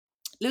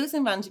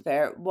losing Vanity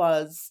Fair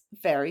was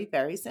very,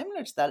 very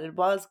similar to that. It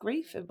was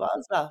grief. It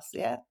was loss.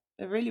 Yeah,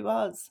 it really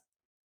was.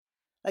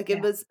 Like, it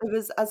yeah, was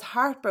as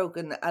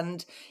heartbroken.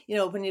 And,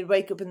 when you'd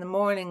wake up in the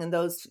morning, and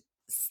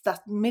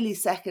that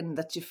millisecond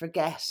that you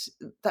forget,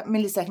 that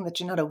millisecond that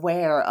you're not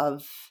aware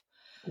of,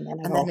 and then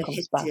it and all then it comes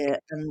hits back. you.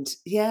 And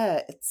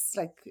yeah, it's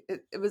like,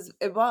 it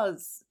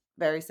was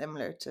very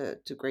similar to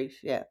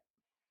grief. Yeah.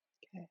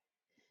 Okay.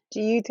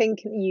 Do you think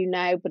you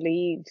now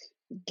believe,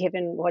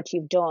 given what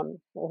you've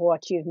done or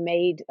what you've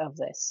made of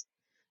this,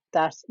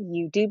 that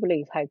you do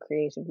believe how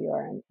creative you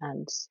are,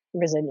 and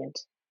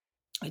resilient?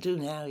 I do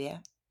now, yeah.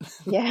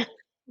 Yeah.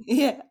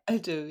 Yeah, I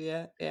do,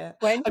 yeah, yeah.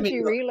 When I did mean,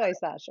 you look, realize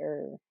that?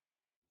 Or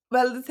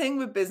well, the thing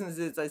with business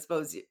is, I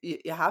suppose, you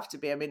have to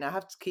be. I mean, I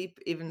have to keep,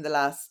 even the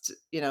last,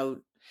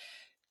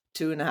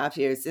 2.5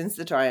 years since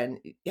the try, and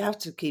you have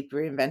to keep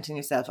reinventing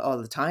yourself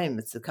all the time.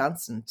 It's a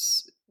constant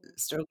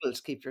struggle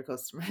to keep your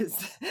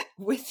customers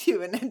with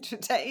you and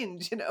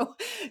entertained,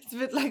 It's a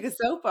bit like a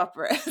soap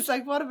opera. It's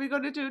like, what are we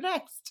going to do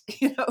next?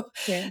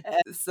 yeah,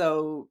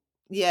 So,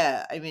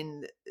 yeah, I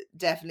mean,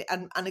 definitely.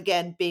 And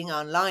again, being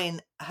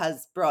online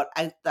has brought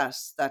out that,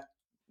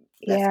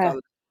 let's yeah, call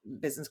it,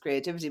 business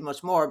creativity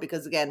much more,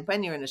 because, again,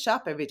 when you're in a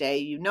shop every day,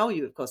 you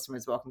have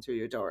customers walking through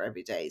your door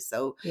every day.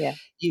 So yeah,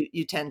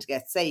 you tend to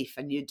get safe,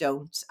 and you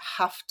don't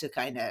have to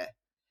kind of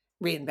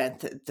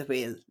reinvent the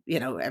wheel,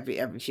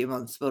 every few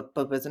months. But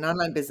with an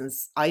online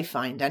business, I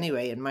find,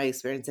 anyway, in my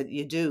experience, that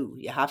you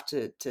have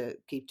to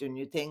keep doing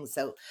new things.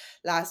 So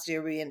last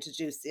year we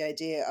introduced the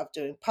idea of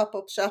doing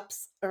pop-up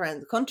shops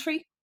around the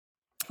country,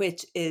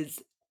 which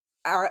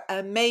are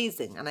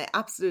amazing, and I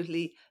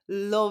absolutely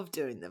love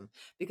doing them,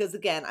 because,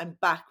 again, I'm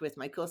back with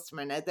my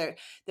customer now.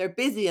 They're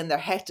busy, and they're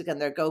hectic,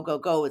 and they're go go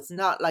go. It's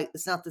not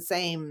the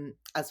same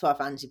as what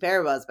Vanity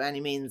Fair was by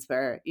any means,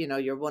 where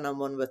you're one on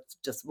one with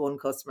just one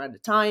customer at a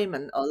time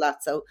and all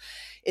that. So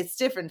it's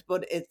different,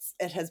 but it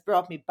has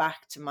brought me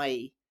back to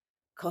my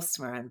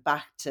customer, and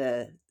back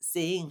to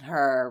seeing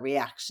her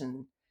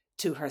reaction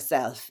to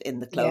herself in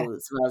the yeah,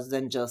 clothes, rather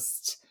than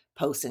just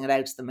posting it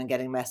out to them and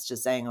getting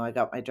messages saying, "Oh, I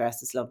got my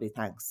dress, it's lovely,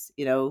 thanks."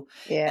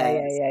 yeah,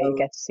 yeah, yeah. You So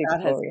get to see the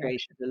that full has created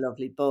reaction. a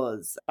lovely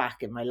buzz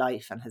back in my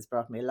life, and has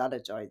brought me a lot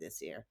of joy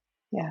this year.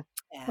 Yeah.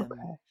 Um,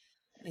 Okay.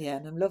 yeah,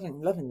 and I'm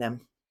loving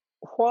them.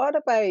 What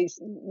about,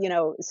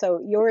 so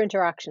your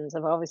interactions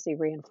have obviously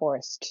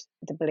reinforced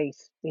the belief,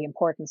 the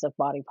importance of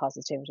body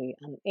positivity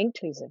and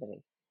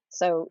inclusivity.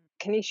 So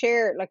can you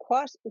share, like,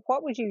 what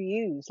would you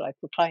use, like,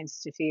 with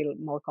clients to feel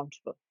more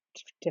comfortable,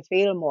 to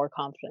feel more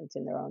confident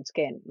in their own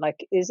skin?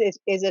 Like, is it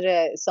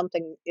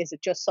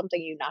just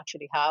something you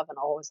naturally have and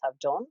always have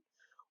done?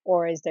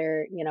 Or is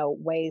there,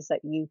 ways that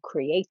you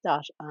create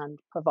that and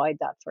provide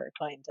that for a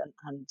client?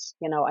 And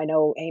I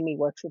know Amy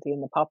works with you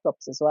in the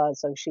pop-ups as well,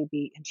 so she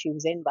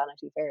was in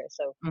Vanity Fair.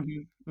 So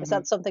Mhm, is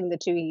that mhm. something the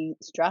two you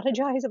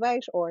strategize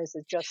about, or is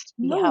it just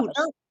you No, have it?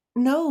 no.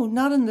 No,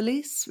 not in the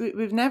least.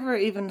 We've never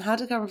even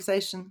had a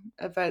conversation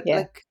about, Yeah,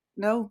 like,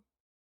 no,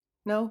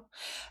 no.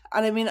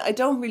 And I mean, I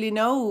don't really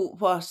know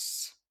what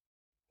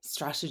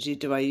strategy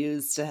do I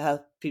use to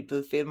help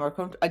people feel more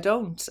comfortable. I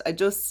don't. I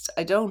just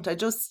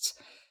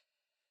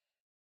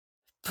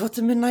put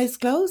them in nice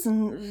clothes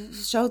and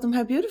show them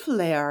how beautiful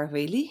they are,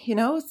 really.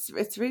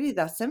 It's really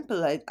that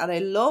simple. And I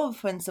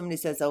love when somebody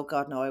says, "Oh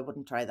God, no, I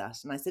wouldn't try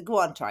that." And I said, "Go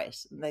on, try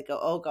it." And they go,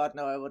 "Oh God,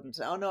 no, I wouldn't.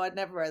 Oh no, I'd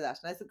never wear that."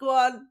 And I said, "Go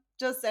on,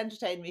 just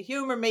entertain me,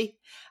 humor me."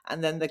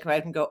 And then they come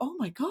out and go, "Oh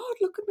my God,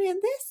 look at me in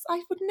this.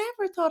 I would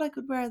never thought I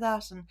could wear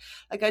that." And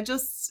like, I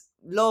just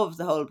love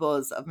the whole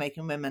buzz of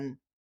making women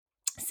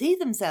see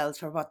themselves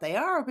for what they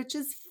are, which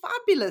is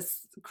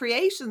fabulous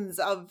creations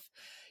of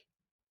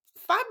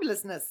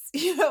fabulousness.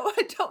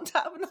 I don't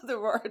have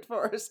another word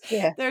for it.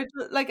 yeah,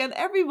 Like, and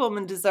every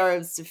woman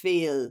deserves to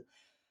feel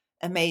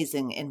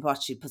amazing in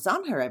what she puts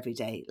on her every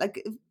day.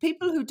 Like,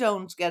 people who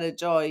don't get a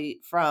joy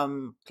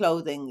from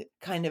clothing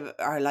kind of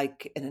are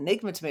like an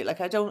enigma to me.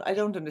 Like, I don't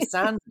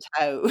understand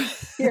how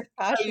your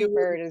how passion you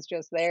for it is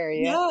just there.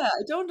 Yeah, yeah,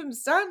 I don't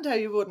understand how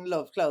you wouldn't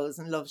love clothes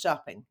and love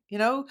shopping,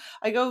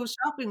 I go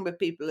shopping with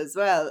people as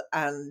well,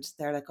 and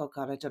they're like, "Oh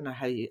God, I don't know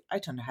how you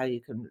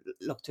can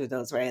look through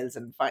those rails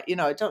and find,"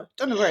 I don't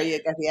know where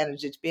you get the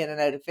energy to be in and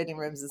out of fitting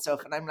rooms and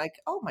stuff." And I'm like,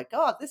 "Oh my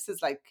God, this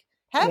is like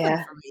heaven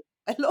yeah. for me.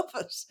 I love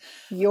it.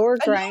 Your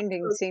I love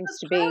grounding clothes seems because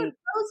to be,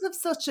 clothes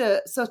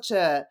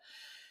have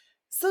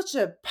such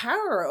a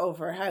power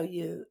over how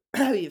you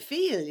how you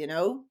feel, you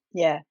know?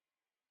 yeah,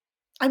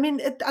 I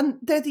mean, and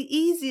they're the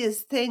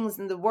easiest things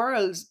in the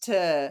world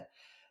to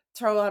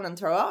throw on and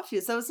throw off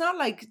you. So it's not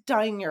like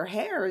dyeing your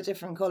hair a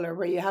different color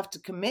where you have to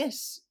commit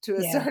to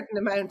a yeah. certain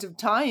amount of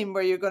time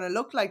where you're going to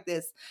look like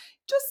this.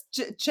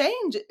 Just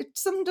change. If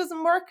something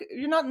doesn't work,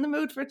 you're not in the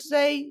mood for it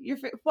today.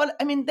 Well,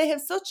 I mean, they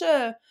have such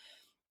a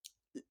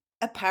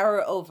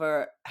power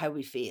over how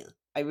we feel.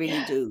 I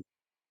really do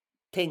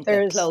think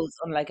that There's, clothes,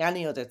 unlike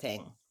any other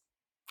thing,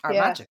 are yeah.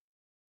 magic.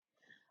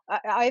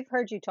 I've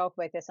heard you talk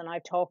about this, and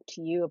I've talked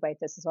to you about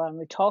this as well. And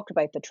we talked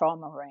about the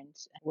trauma around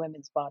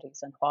women's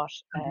bodies and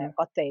Hmm.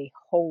 what they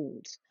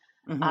hold.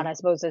 And I Hmm.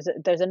 suppose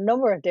there's a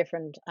number of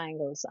different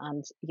angles,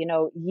 and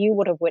you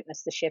would have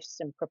witnessed the shifts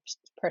in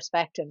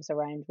perspectives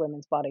around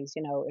women's bodies.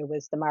 It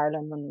was the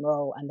Marilyn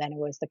Monroe, and then it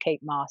was the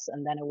Kate Moss,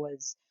 and then it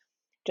was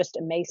just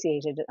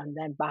emaciated, and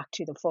then back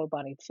to the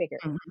full-bodied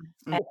figure.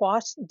 Hmm.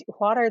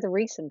 What are the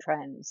recent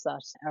trends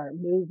that are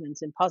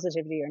movements in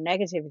positivity or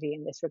negativity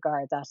in this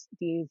regard that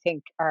do you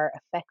think are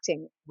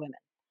affecting women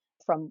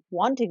from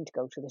wanting to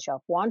go to the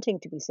shop, wanting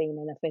to be seen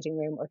in a fitting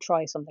room or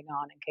try something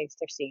on in case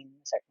they're seen in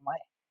a certain way?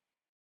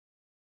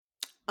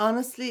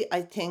 Honestly,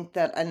 I think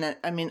that, and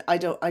I mean, I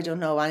don't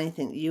know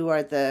anything. You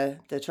are the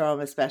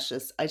trauma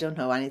specialist. I don't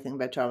know anything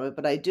about trauma,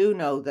 but I do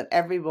know that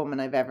every woman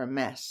I've ever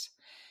met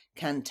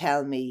can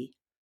tell me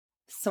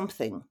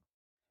something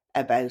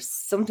about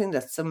something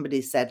that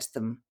somebody said to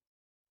them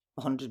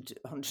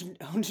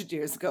 100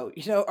 years ago,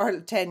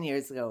 or 10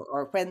 years ago,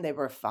 or when they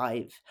were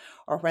 5,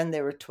 or when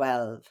they were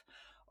 12,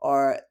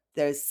 or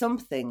there's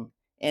something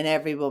in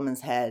every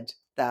woman's head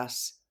that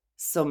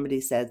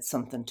somebody said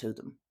something to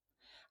them,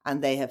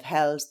 and they have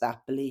held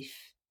that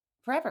belief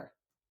forever.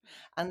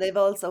 And they've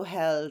also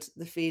held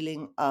the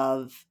feeling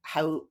of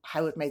how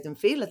it made them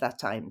feel at that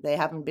time. They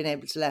haven't been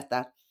able to let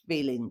that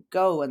feeling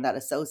go and that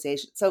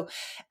association. So,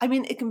 I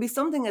mean, it can be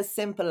something as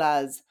simple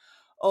as,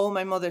 "Oh,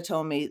 my mother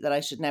told me that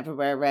I should never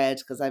wear red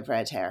because I've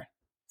red hair."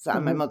 So,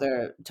 and my Hmm.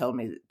 mother told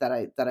me that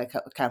I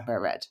can't wear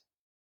red.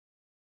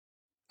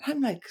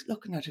 I'm like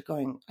looking at her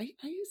going, "Are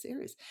you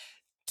serious?"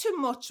 To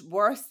much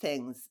worse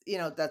things,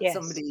 that Yes,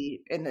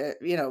 somebody in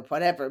a,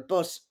 whatever,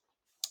 but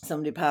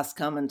somebody passed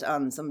comment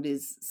on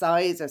somebody's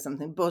size or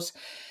something. But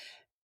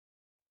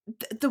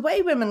the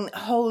way women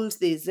hold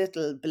these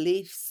little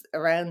beliefs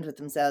around with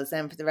themselves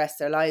then for the rest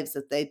of their lives,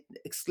 that they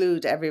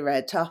exclude every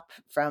red top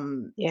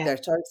from yeah. their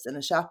choice in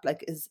a shop,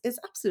 like, is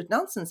absolute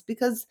nonsense,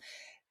 because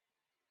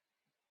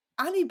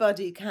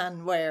anybody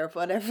can wear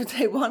whatever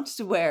they want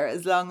to wear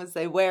as long as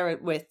they wear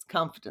it with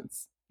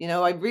confidence.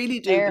 I really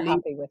do They're believe.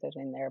 happy with it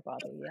in their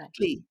body, yeah.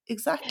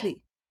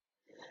 Exactly.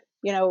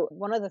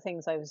 One of the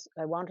things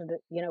I wanted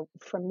to,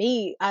 for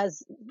me,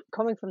 as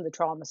coming from the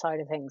trauma side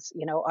of things,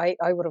 I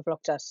would have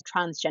looked at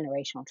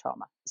transgenerational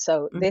trauma.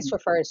 So this Mhm.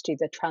 refers to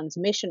the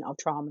transmission of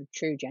trauma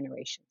through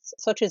generations,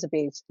 such as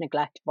abuse,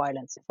 neglect,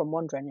 violence from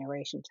one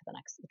generation to the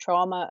next. The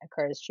trauma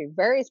occurs through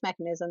various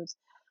mechanisms,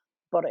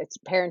 but it's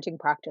parenting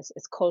practice,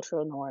 it's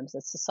cultural norms,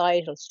 it's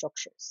societal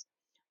structures.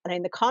 And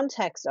in the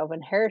context of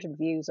inherited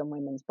views on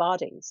women's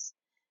bodies,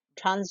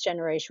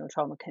 transgenerational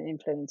trauma can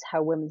influence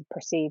how women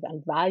perceive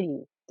and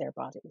value their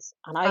bodies.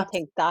 And I Abs-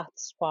 think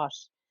that's what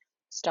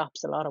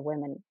stops a lot of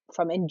women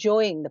from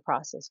enjoying the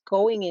process,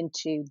 going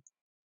into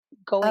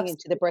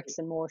the Absolutely. bricks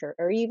and mortar,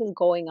 or even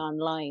going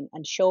online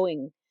and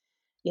showing,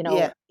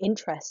 Yeah.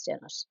 interest in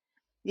it.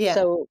 Yeah.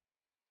 So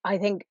I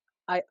think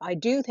I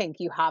do think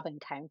you have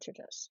encountered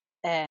it.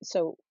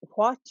 So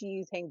what do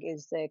you think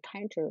is the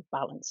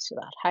counterbalance to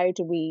that? How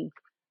do we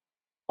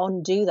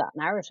undo that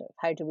narrative?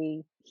 How do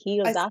we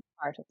heal I that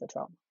part of the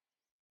trauma?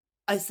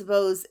 I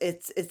suppose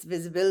it's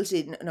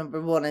visibility,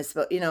 number one. I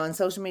suppose, and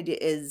social media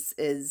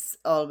is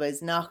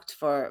always knocked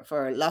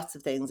for lots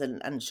of things,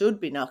 and should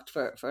be knocked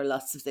for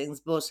lots of things.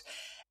 But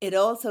it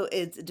also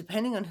is,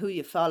 depending on who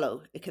you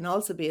follow, it can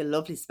also be a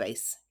lovely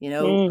space,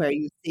 Mm, where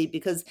you see,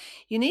 because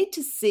you need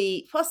to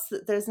see,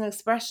 there's an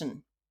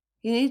expression.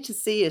 You need to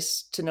see it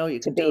to know you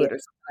to can do be it, it. or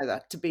something like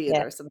that, to be it,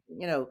 Yeah. or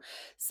something.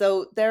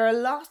 So there are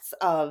lots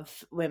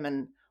of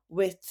women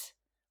with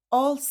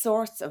all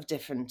sorts of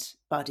different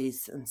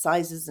bodies and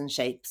sizes and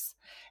shapes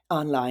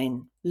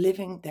online,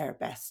 living their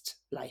best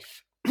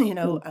life,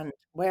 Mm, and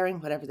wearing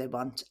whatever they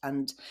want,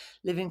 and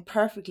living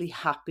perfectly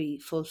happy,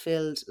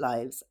 fulfilled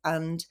lives.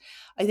 And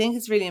I think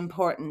it's really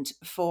important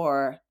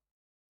for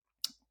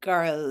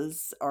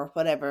girls or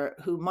whatever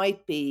who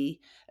might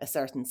be a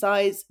certain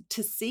size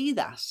to see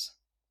that.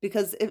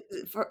 Because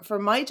for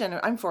my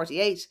generation, I'm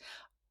 48,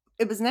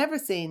 it was never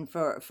seen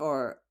for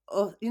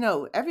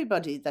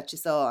everybody that you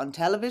saw on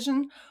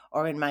television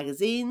or in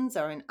magazines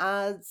or in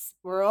ads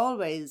were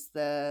always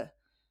the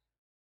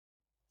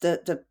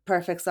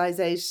perfect size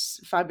 8,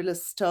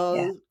 fabulous, yeah.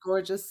 tall,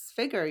 gorgeous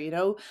figure.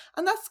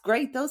 And that's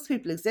great. Those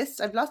people exist.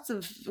 I've lots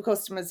of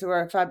customers who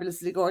are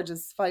fabulously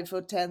gorgeous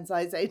 5'10"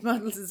 size 8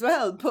 models as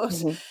well. But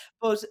Hmm.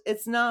 but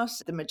it's not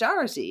the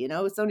majority.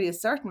 It's only a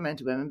certain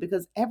amount of women,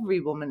 because every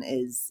woman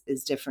is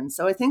different.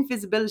 So I think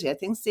visibility, I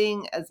think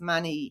seeing as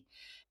many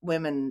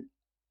women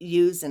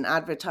use in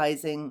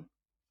advertising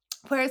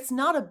where it's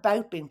not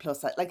about being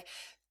plus size. Like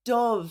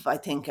Dove, I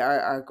think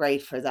are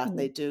great for that.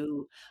 They Mm.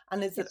 do.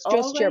 And is it It's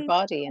just your always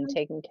body and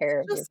taking it's care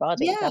of your just,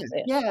 body. yeah, That's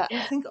it. yeah.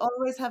 I think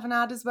always have an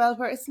ad as well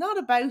where it's not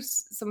about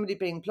somebody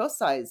being plus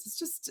size. It's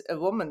just a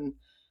woman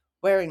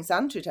wearing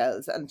sanitary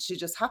towels, and she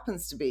just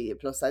happens to be a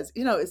plus size.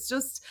 It's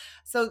just,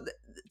 so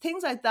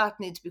things like that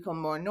need to become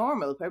more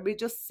normal, where we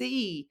just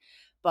see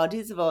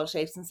bodies of all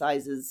shapes and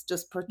sizes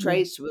just Mm.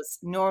 portrayed to us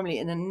normally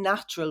in a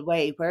natural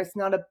way, where it's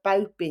not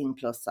about being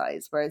plus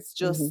size, where it's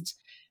Hmm. just,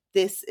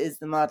 this is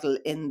the model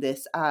in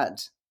this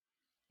ad,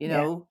 you Yeah.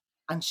 know,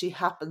 and she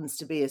happens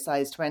to be a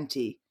size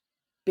 20.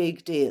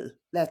 Big deal.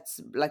 Let's,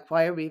 like,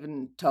 why are we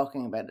even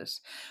talking about it?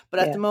 But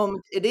at Yeah. the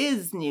moment, it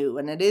is new,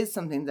 and it is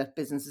something that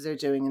businesses are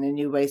doing in a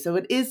new way. So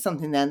it is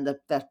something then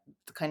that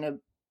kind of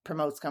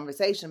promotes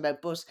conversation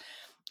about. But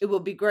it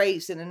would be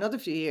great in another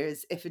few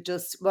years if it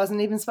just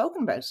wasn't even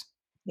spoken about.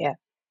 Yeah.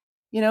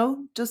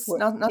 Just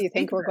not Do you speak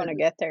think we're about going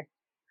to it. get there?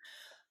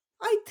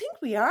 I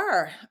think we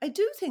are. I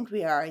do think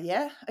we are.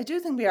 Yeah, I do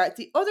think we are.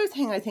 The other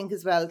thing I think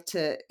as well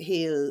to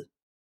heal.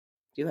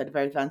 You had a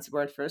very fancy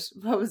word for it.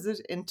 What was it?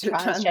 Into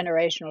trans.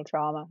 Transgenerational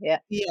trauma. Yeah.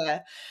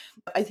 Yeah,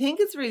 I think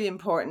it's really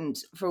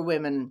important for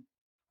women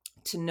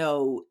to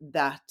know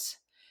that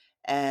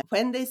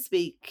when they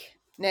speak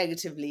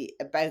negatively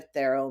about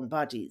their own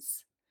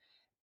bodies,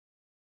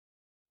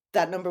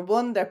 that number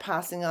one, they're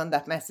passing on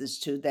that message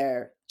to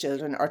their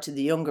children or to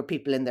the younger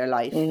people in their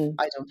life. Mm.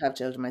 I don't have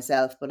children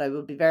myself, but I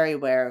would be very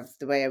aware of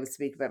the way I would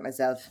speak about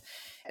myself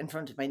in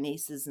front of my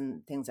nieces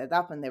and things like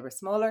that when they were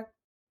smaller.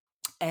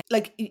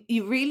 Like,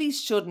 you really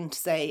shouldn't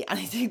say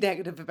anything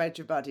negative about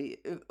your body,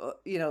 at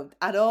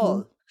Mm.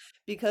 all,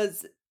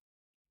 because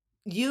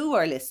you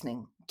are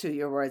listening to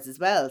your words as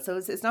well. So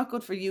it's not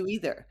good for you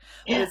either,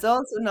 but Yeah. it's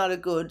also not a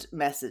good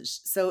message.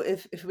 So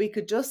if we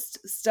could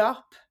just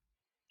stop,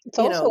 It's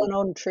you also know,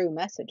 an untrue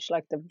message.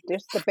 Like the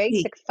exactly,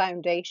 basic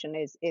foundation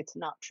is it's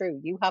not true.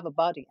 You have a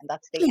body, and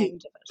that's the exactly,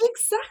 end of it.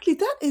 exactly.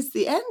 That is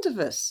the end of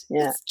it.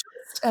 Yeah. It's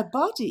just a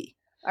body.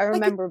 I Like it,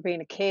 remember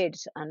being a kid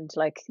and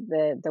like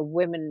the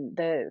women,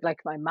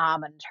 like my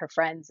mom and her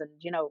friends, and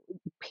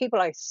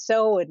people I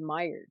so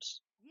admired.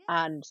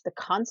 yeah, And the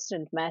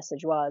constant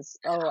message was,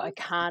 "Oh, I constant.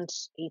 can't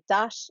eat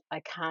that.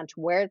 I can't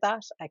wear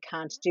that. I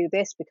can't do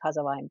this because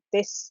of I'm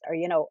this." Or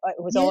it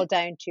was Yeah, all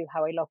down to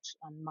how I looked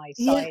on my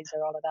yeah, size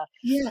or all of that.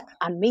 yeah,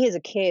 And me as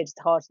a kid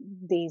thought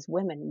these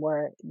women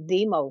were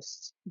the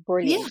most yeah.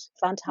 brilliant, Most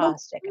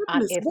fantastic. And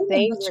fabulous if woman.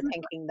 they That's were right.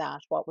 thinking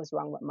that, what was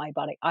wrong with my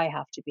body? I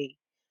have to be,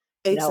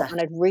 and Exactly.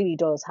 it really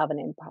does have an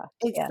impact.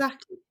 Yeah.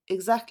 Exactly,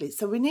 exactly.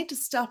 So we need to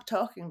stop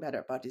talking about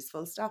our bodies,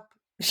 full stop,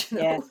 you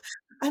Yeah. know,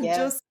 and Yeah.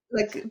 just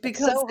like, It's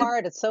because so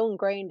hard. It's so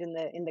ingrained in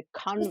the it's so,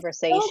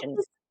 conversation.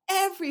 it's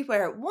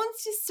everywhere.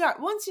 Once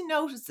you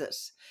notice it,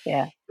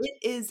 Yeah. it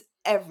is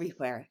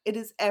everywhere. It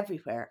is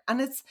everywhere. And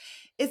it's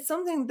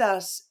something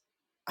that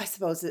I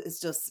suppose is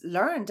just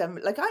learned.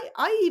 And like,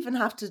 I even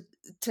have to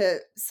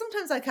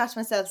sometimes I catch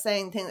myself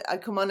saying things. I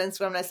come on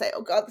Instagram and I say,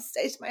 "Oh God, the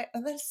state of my,"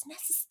 and then it's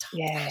Nessa, stop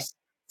Yeah. that.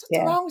 What's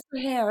Yeah. wrong with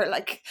your hair?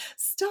 Like,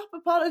 stop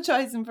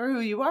apologizing for who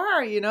you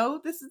are.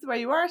 This is the way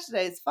you are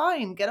today. It's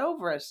fine. Get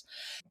over it.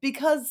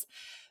 Because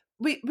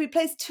we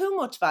place too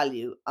much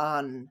value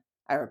on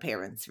our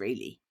appearance,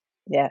 really,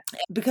 Yeah.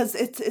 because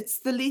it's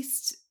the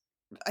least,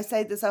 I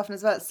say this often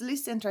as well, it's the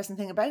least interesting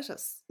thing about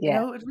us.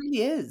 Yeah. It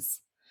really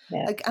is.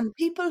 Yeah. Like, and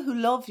people who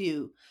love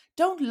you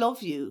don't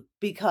love you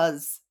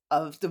because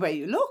of the way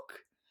you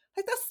look.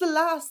 Like, that's the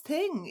last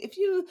thing. If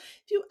you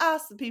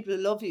ask the people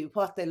who love you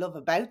what they love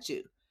about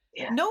you,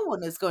 Yeah. no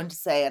one is going to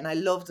say, and I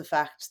love the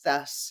fact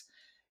that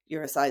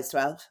you're a size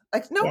 12.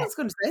 Like, no Yeah. one's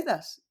going to say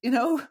that, you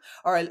know?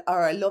 Or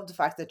I love the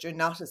fact that you're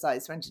not a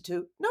size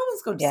 22. No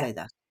one's going to Yeah. say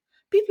that.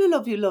 People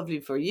love you lovely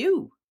for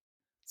you.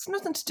 It's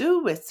nothing to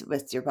do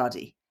with your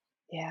body.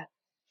 Yeah.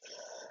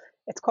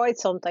 It's quite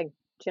something.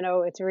 I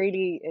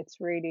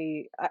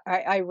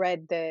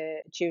read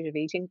the Intuitive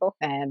Eating book,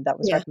 and that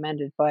was Yeah.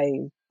 recommended by,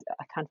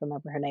 I can't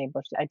remember her name,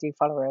 but I do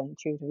follow her on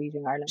Intuitive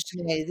Eating Ireland.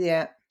 Sinead,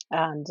 yeah.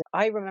 And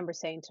I remember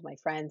saying to my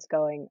friends,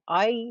 going,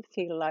 I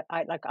feel like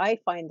I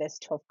find this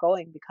tough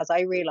going because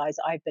I realize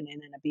I've been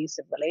in an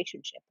abusive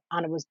relationship,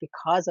 and it was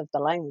because of the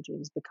language, it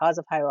was because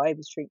of how I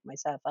was treating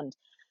myself, and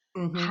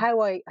Mhm.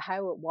 how it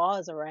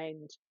was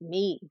around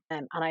me.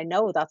 And I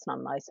know that's not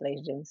an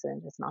isolated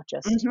incident. It's not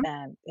just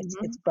Mhm. it's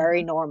Mhm.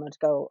 very Mhm. normal to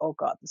go, oh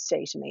God, the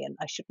state of me, and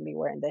I shouldn't be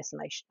wearing this,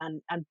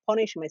 and and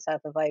punishing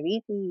myself. If I've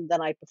eaten the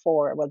night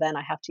before, well then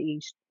I have to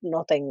eat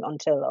nothing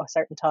until a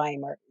certain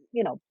time, or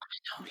No,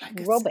 like,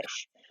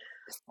 rubbish.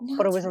 it's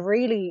But nonsense. it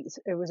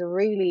was a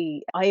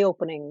really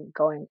eye-opening,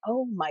 going,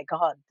 oh my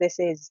God, this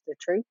is the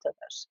truth of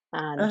it.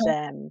 And Uh-huh.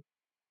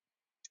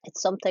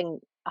 it's something,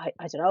 I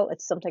don't know,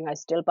 it's something I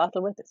still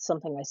battle with. It's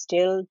something I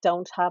still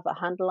don't have a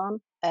handle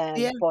on.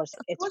 Yeah, But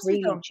of it's course we really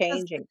don't,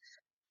 because changing.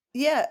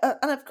 yeah,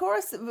 and of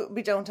course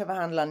we don't have a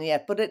handle on it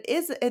yet, but it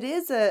is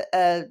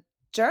a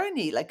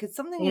journey. Like, it's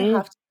something you Mm,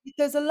 have to.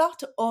 There's a lot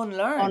to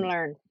unlearn.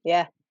 unlearn.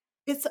 Yeah,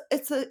 So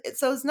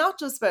it's not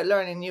just about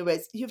learning new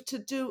ways. You have to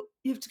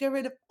get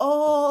rid of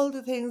all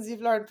the things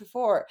you've learned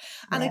before.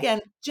 And yeah,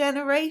 again,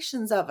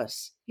 generations of it,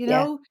 you yeah,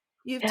 know?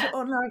 You have yeah, to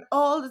unlearn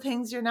all the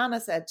things your nana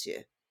said to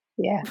you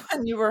yeah,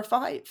 when you were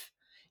 5.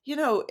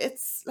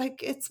 It's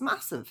like, it's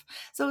massive.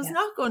 So it's yeah,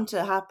 not going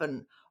to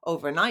happen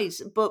overnight,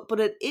 but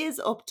it is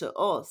up to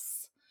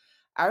us,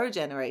 our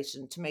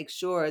generation, to make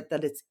sure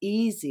that it's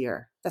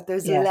easier, that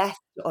there's yeah. less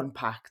to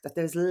unpack, that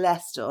there's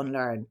less to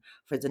unlearn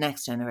for the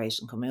next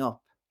generation coming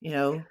up, you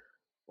know?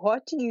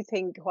 What do you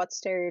think? What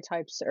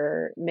stereotypes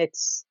or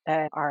myths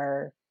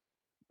are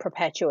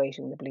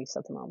perpetuating the beliefs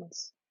at the moment?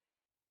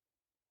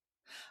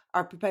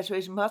 Our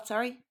perpetuation what,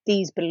 sorry?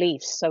 These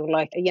beliefs. So,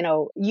 like,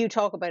 you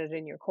talk about it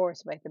in your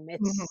course about the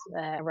myths Mhm.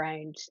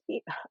 around.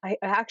 I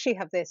actually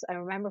have this. I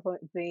remember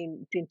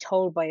being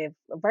told by a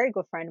very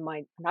good friend of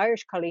mine, an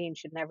Irish colleen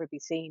should never be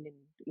seen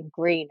in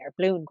green or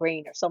blue and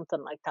green or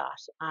something like that.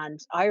 And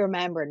I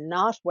remember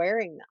not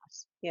wearing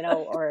that,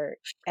 or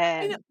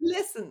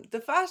Listen, the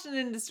fashion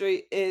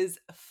industry is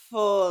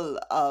full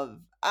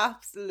of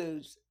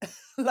absolute,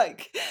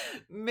 like,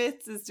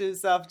 myths is too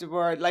soft a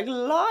word, like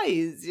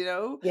lies, you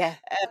know? yeah,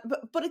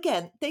 But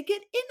again, they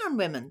get in on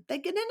women. They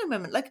get in on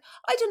women. Like,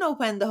 I don't know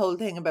when the whole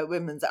thing about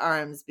women's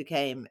arms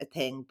became a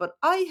thing, but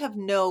I have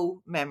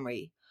no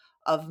memory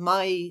of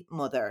my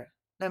mother.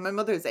 Now, my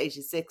mother is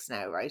 86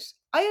 now, right?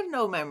 I have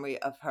no memory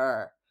of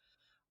her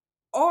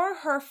or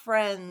her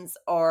friends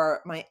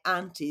or my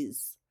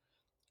aunties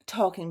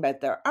talking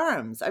about their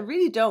arms. I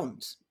really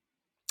don't.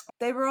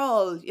 They were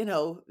all,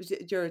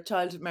 your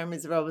childhood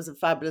memories are always of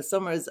fabulous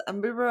summers,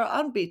 and we were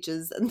on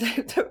beaches, and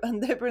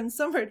they were in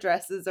summer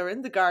dresses or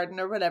in the garden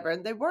or whatever,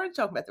 and they weren't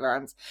talking about their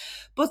arms.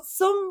 But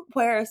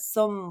somewhere,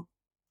 some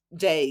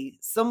day,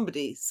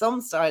 somebody,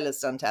 some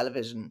stylist on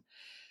television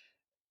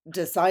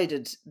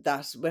decided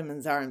that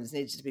women's arms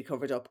needed to be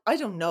covered up. I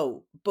don't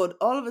know, but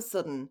all of a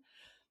sudden,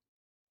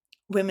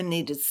 women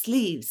needed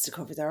sleeves to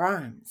cover their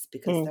arms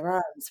because mm, their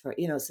arms were,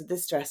 so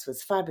this dress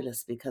was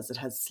fabulous because it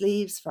has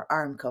sleeves for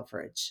arm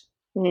coverage.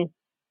 mm,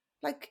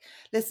 Like,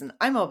 listen,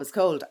 I'm always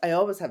cold. I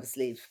always have a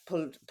sleeve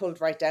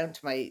pulled right down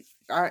to my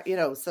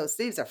so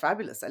sleeves are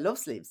fabulous. I love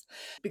sleeves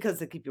because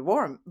they keep you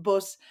warm.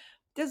 But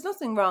there's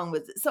nothing wrong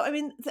with, so I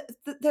mean,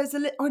 there's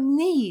or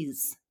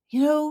knees,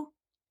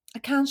 I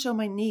can't show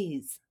my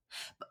knees.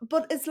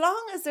 But as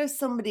long as there's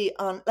somebody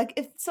on, like,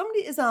 if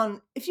somebody is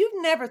on, if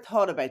you've never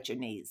thought about your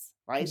knees,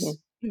 right? mhm.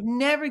 You've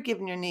never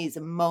given your knees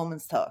a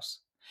moment's thought.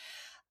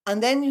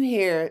 And then you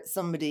hear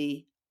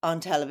somebody on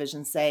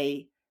television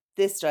say,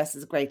 this dress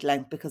is a great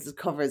length because it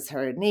covers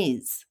her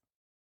knees.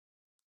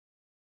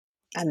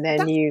 And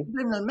then That's the you,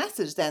 subliminal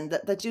message then,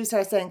 that you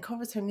start saying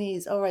covers her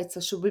knees. All right,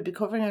 so should we be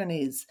covering our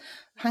knees?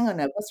 Hang on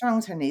now, what's wrong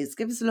with her knees?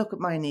 Give us a look at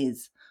my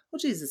knees. Oh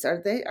Jesus,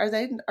 are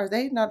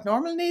they not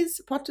normal knees?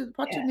 What do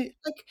yeah, need,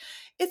 like,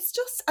 it's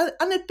just,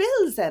 and it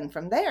builds then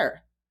from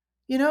there,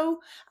 you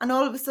know? And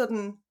all of a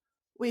sudden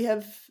we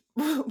have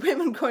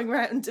women going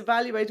around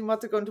evaluating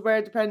what they're going to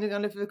wear depending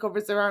on if it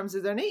covers their arms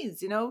or their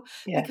knees,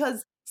 yeah,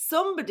 because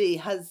somebody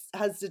has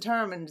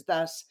determined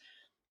that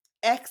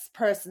X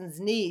person's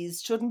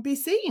knees shouldn't be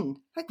seen.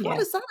 Like, what yeah,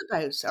 is that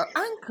about? Or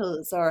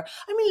ankles, or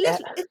I mean, yeah.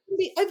 little. It can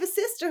be. I have a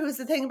sister who's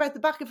the thing about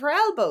the back of her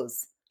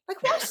elbows.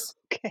 Like, what?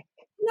 Okay,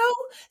 No.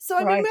 So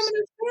I mean, right. women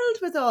are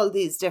filled with all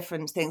these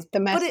different things, The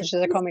but it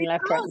messages are is coming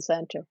left, right, and because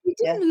center. we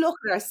Yeah, didn't look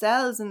at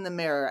ourselves in the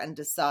mirror and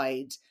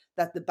decide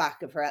that the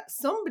back of her.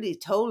 Somebody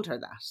told her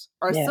that,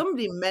 or yeah,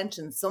 somebody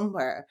mentioned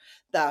somewhere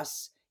that,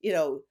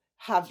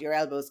 have your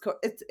elbows.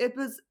 It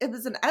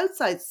was an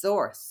outside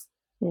source,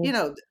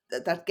 mm,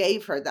 that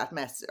gave her that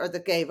message, or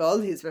that gave all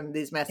these women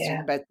these messaging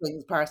yeah, about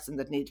things person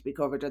that need to be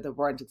covered, or that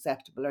weren't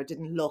acceptable, or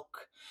didn't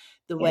look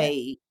the yeah.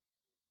 way.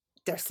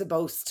 They're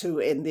supposed to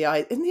in the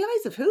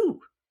eyes of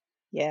who?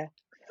 Yeah.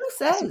 Who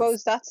I says?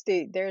 suppose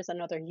there's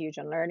another huge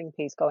unlearning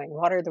piece going.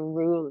 What are the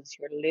rules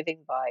you're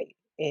living by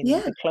in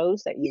Yeah, the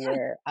clothes that you yeah,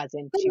 wear, as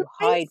in that to are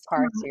hide based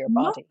parts on of your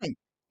body? nothing.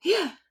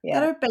 Yeah,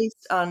 that Yeah, are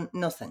based on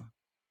nothing.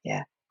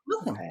 yeah.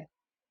 Nothing. Okay.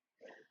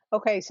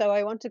 Okay, so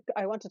I want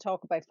to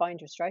talk about Find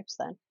Your Stripes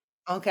then.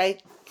 Okay.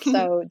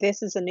 So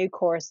this is a new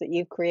course that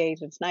you've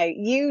created. Now,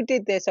 you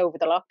did this over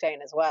the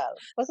lockdown as well.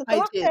 Was it the I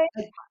did.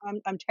 lockdown?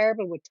 I'm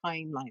terrible with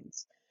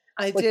timelines,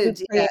 I but you did,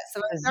 yeah. created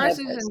So the I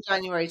started zebras. in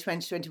January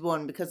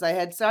 2021 because I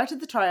had started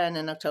the try-on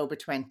in October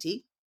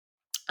 20.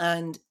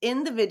 And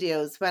in the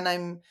videos,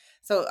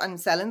 I'm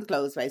selling the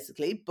clothes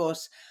basically,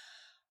 but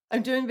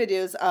I'm doing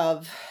videos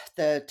of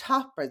the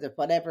top or the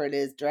whatever it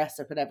is, dress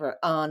or whatever,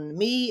 on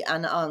me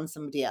and on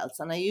somebody else.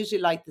 And I usually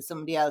like the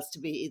somebody else to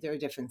be either a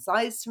different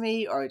size to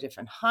me or a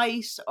different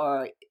height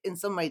or in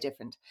some way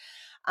different.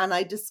 And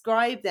I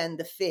describe then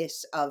the fit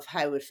of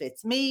how it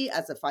fits me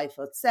as a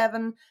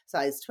 5'7",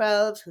 size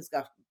 12, who's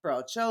got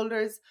broad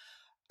shoulders,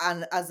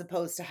 and as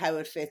opposed to how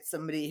it fits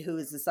somebody who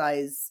is a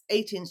size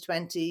 18 to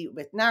 20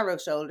 with narrow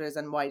shoulders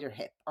and wider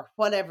hip or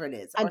whatever it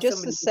is, And or just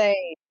to somebody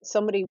say,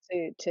 somebody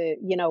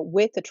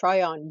with the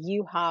try on,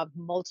 you have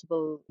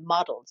multiple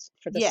models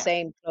for the yeah,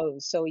 same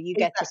clothes. So you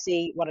get to exactly.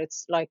 see what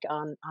it's like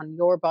on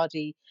your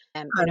body. I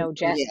And know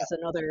Jess yeah, is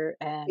another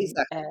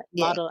exactly.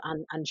 Yeah, model,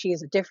 and she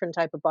has a different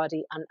type of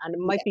body, and it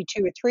yeah, might be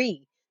two or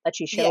three that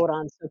she yeah, showed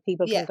on, so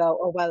people can yeah. go,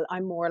 oh well,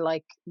 I'm more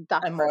like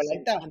that I'm more like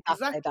person, that. and that's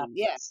how Exactly. that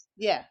Yeah. fits.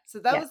 Yeah. So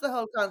that Yeah, was the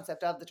whole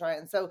concept of the try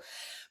on. So,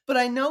 but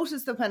I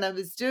noticed that when I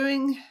was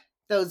doing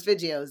those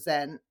videos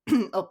then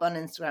up on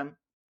Instagram,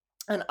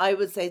 and I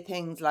would say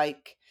things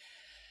like,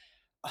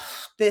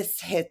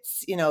 this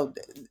hits,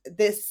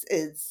 this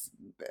is,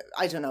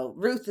 I don't know,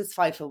 Ruth is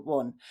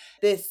 5'1".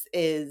 This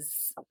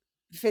is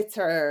fits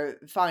her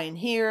fine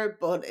here,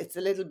 but it's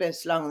a little bit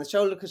long on the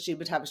shoulder because she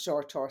would have a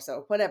short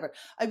torso, whatever.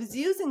 I was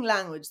using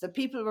language that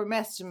people were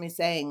messaging me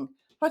saying,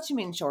 what do you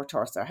mean short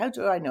torso? How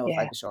do I know if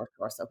I yeah. have a short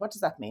torso? What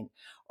does that mean?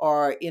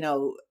 Or,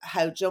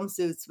 how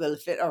jumpsuits will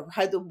fit, or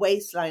how the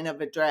waistline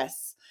of a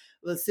dress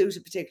will suit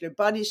a particular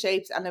body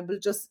shapes, and it will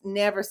just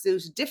never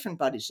suit a different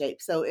body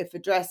shape. So if a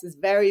dress is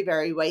very,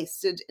 very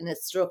waisted in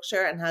its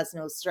structure and has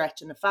no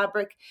stretch in the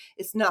fabric,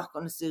 it's not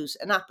going to suit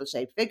an apple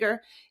shaped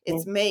figure.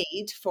 It's Mm.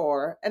 made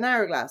for an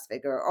hourglass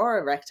figure, or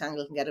a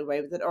rectangle can get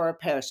away with it, or a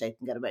pear shape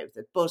can get away with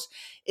it. But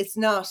it's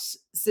not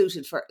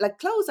suited for, like,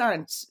 clothes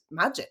aren't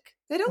magic.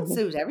 They don't Mhm.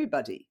 suit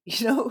everybody.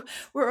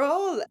 We're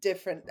all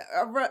different,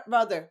 or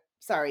rather,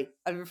 sorry,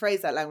 I'll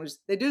rephrase that language.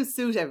 They do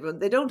suit everyone.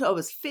 They don't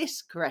always fit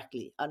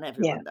correctly on Yeah.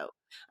 everyone, though.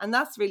 And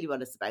that's really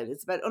what it's about.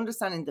 It's about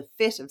understanding the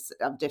fit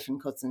of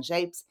different cuts and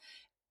shapes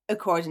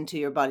according to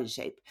your body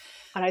shape.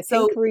 And I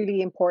So, think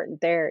really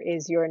important there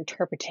is your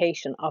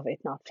interpretation of it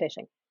not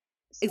fitting.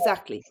 So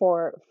exactly.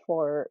 for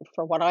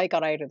what I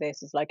got out of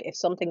this is, like, if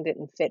something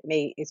didn't fit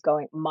me, is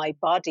going, my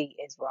body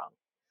is wrong.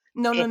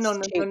 No, no, no, It's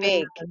no, too no, no, no,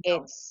 big. no,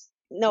 It's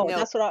no, no.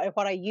 that's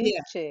what I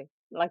Yeah, used to,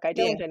 like, I yeah.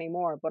 don't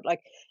anymore, but,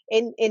 like,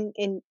 in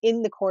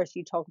the course,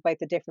 you talk about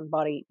the different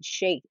body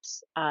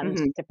shapes and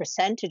Hmm. the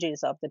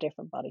percentages of the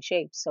different body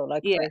shapes. So,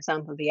 like, for Yeah.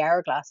 example, the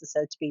hourglass is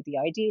said to be the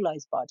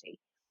idealized body.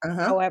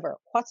 Uh-huh. However,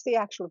 what's the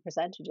actual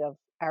percentage of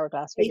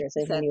hourglass figures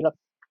in when 8%. you look?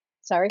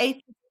 Sorry?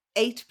 8,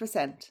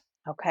 8%.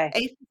 Okay.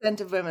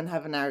 8% of women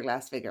have an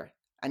hourglass figure,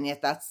 and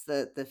yet that's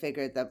the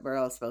figure that we're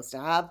all supposed to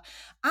have,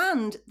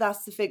 and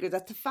that's the figure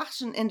that the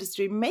fashion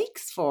industry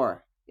makes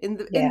for. In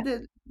Yeah.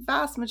 the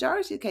vast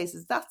majority of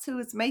cases, that's who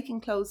it's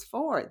making clothes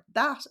for,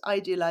 that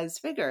idealized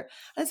figure.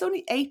 And it's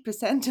only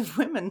 8% of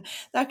women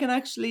that can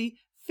actually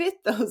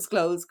fit those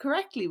clothes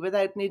correctly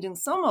without needing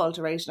some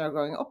alteration or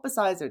going up a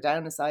size or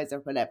down a size or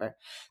whatever.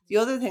 The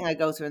other thing I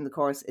go through in the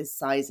course is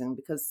sizing,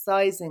 because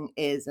sizing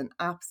is an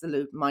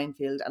absolute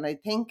minefield. And I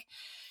think,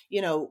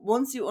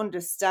 once you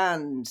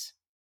understand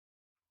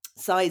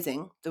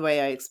sizing the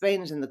way I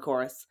explain it in the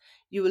course,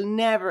 you will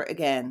never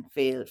again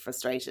feel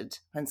frustrated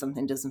when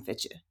something doesn't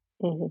fit you,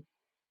 Mhm.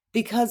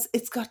 because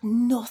it's got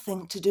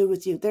nothing to do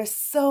with you. There's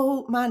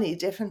so many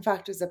different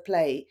factors at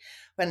play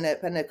when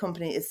a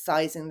company is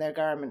sizing their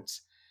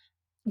garment.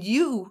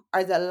 You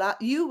as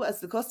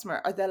the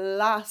customer are the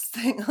last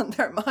thing on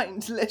their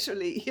mind,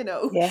 literally.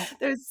 Yeah.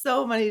 There's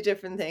so many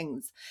different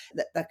things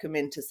that come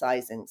into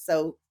sizing.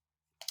 So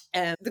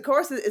the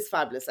course is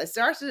fabulous. I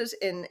started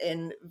it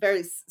in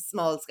very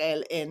small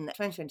scale in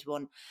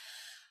 2021,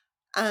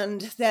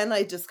 and then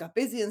I just got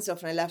busy and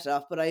stuff and I left it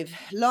off. But I've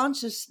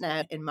launched it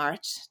now in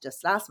March,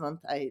 just last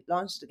month. I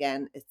launched it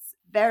again. It's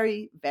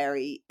very,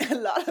 very a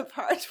lot of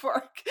hard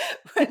work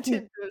went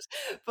into it,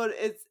 but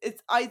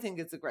I think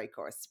it's a great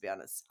course, to be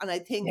honest. And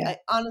Yeah. I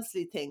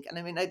honestly think, and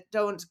I mean, I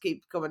don't want to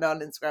keep coming on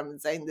Instagram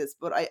and saying this,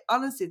 but I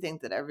honestly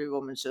think that every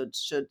woman should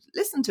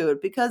listen to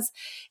it, because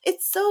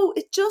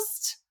it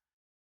just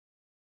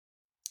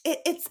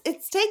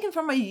it's taken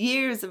from my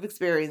years of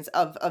experience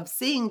of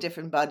seeing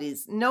different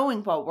bodies,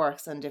 knowing what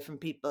works on different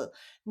people,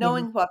 Mhm.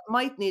 knowing what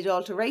might need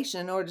alteration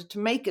in order to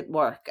make it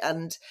work.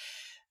 And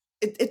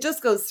it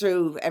just goes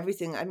through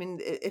everything. I mean,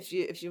 if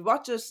you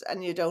watch it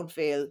and you don't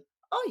feel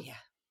oh yeah,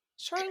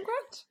 sure and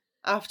grand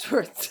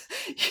afterwards,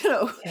 you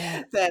know,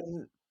 Yeah.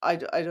 then I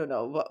don't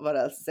know what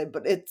else to say,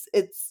 but it's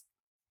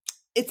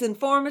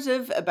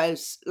informative about,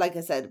 like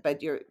I said,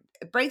 about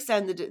it breaks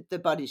down the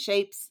body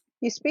shapes.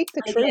 You speak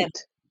the Again,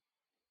 truth.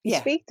 You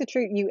yeah. speak the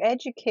truth. You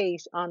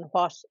educate on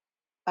what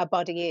a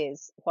body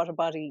is, what a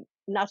body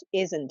not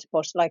isn't,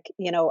 but like,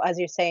 as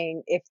you're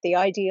saying, if the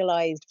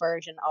idealized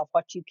version of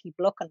what you keep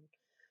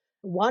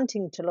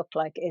wanting to look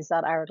like is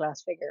that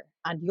hourglass figure,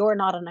 and you're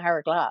not an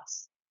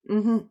hourglass,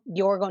 Mhm.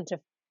 you're going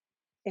to,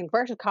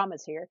 inverted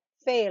commas here,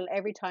 fail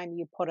every time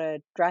you put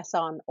a dress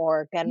on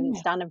or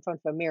Yeah. stand in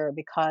front of a mirror,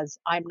 because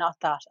I'm not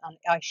that and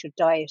I should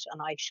diet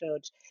and I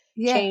should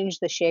Yeah. change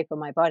the shape of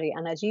my body.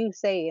 And as you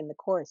say in the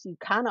course, you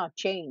cannot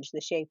change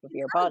the shape of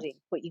your Can't. body,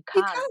 but you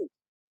You can can't.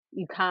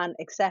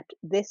 accept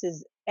this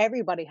is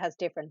everybody has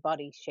different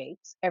body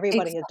shapes,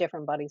 everybody has Exactly.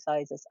 different body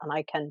sizes, and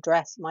I can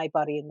dress my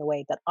body in the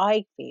way that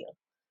I feel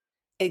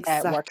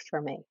Exactly. works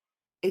for me.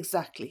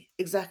 Exactly,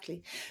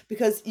 exactly.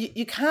 Because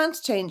you can't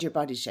change your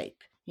body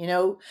shape.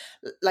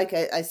 Like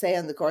I say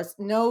on the course,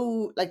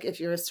 no, like if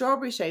you're a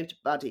strawberry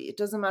shaped body, it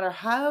doesn't matter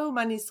how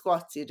many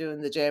squats you do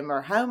in the gym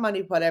or how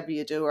many whatever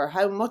you do or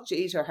how much you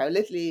eat or how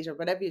little you eat or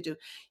whatever you do,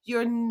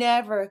 you're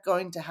never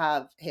going to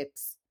have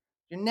hips.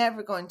 You're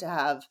never going to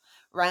have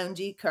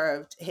roundy,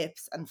 curved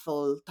hips and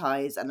full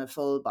thighs and a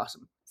full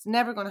bottom. It's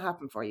never going to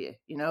happen for you.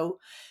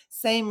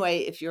 Same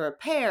way if you're a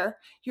pear,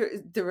 you're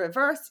the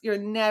reverse, you're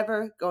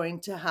never going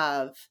to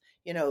have,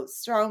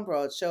 strong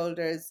broad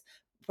shoulders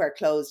where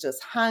clothes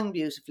just hang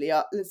beautifully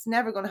up. It's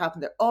never going to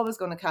happen. They're always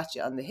going to catch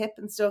you on the hip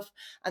and stuff,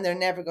 and they're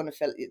never going to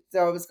fill you.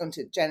 They're always going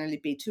to generally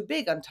be too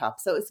big on top.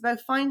 So it's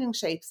about finding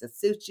shapes that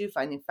suit you,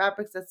 finding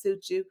fabrics that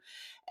suit you,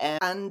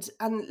 and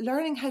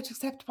learning how to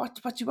accept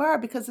what you are,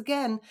 because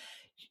again,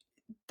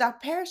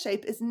 that pear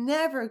shape is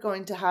never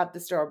going to have the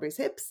strawberry's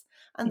hips,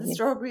 and the Mhm,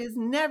 strawberry is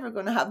never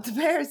going to have the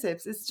pear's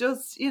hips. It's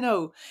just,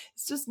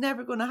 it's just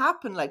never going to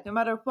happen, like no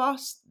matter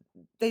what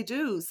they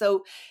do.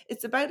 So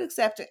it's about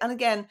accepting. And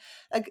again,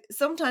 like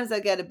sometimes I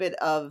get a bit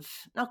of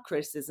not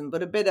criticism,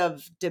 but a bit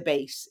of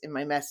debate in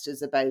my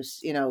messages about,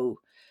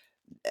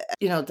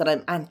 that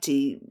I'm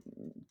anti,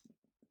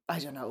 I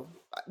don't know,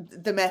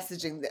 the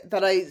messaging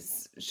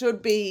that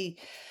should be,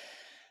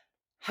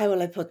 how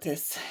will I put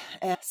this?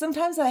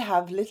 Sometimes I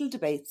have little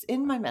debates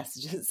in my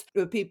messages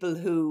with people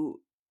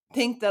who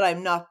think that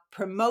I'm not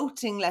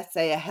promoting, let's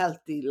say, a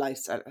healthy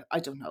lifestyle. I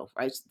don't know,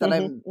 right?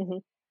 mhm,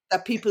 mhm.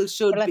 That people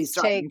But should be let's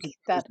starting to take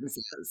judge that.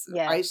 themselves,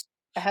 Yeah, right?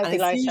 a And healthy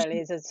it's lifestyle usually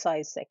is a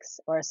size 6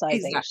 or a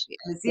size 8. exactly,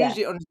 and it's Yeah.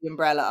 usually under the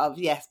umbrella of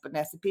yes, but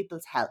Nessa,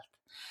 people's health,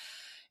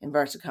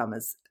 inverted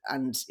commas,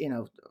 and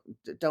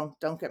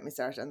don't get me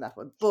started on that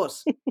one.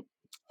 But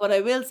what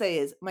I will say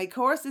is my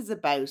course is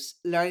about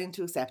learning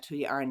to accept who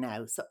you are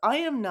now. So I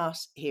am not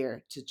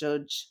here to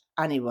judge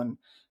anyone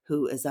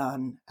who is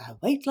on a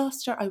weight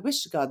loss journey. I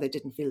wish to God they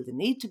didn't feel the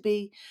need to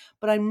be,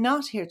 but I'm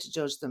not here to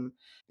judge them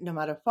no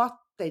matter what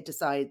they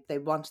decide they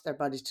want their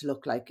body to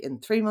look like in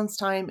 3 months'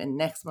 time, in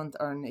next month,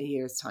 or in a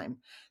year's time.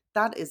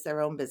 That is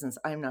their own business.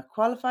 I'm not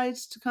qualified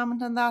to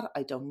comment on that.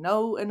 I don't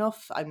know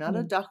enough. I'm not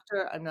a Mm,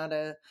 doctor. I'm not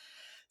a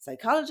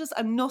psychologist.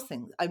 I'm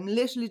nothing. I'm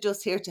literally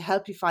just here to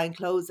help you find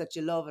clothes that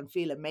you love and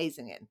feel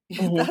amazing in.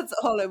 mhm, That's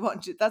all I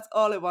want you. That's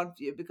all I want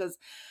for you, because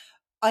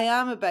I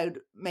am about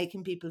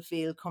making people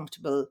feel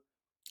comfortable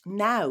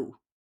now.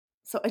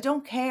 So I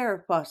don't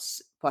care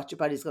what your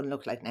body's going to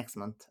look like next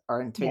month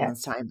or in three yeah.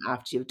 months' time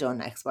after you've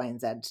done X, Y,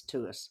 and Z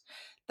to it.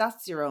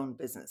 That's your own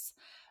business.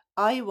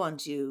 I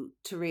want you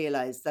to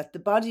realize that the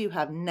body you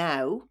have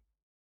now,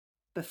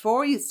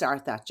 before you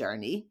start that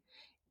journey,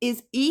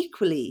 is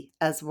equally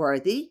as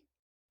worthy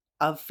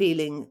of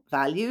feeling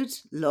valued,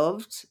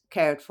 loved,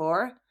 cared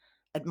for,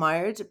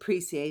 admired,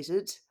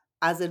 appreciated,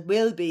 as it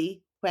will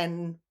be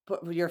when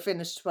you're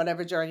finished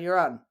whatever journey you're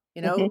on.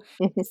 Mhm,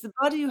 mhm. It's the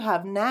body you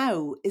have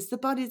now is the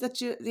body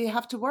that you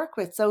have to work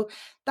with. So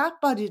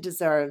that body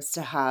deserves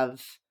to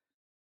have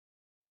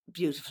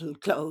beautiful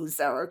clothes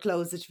or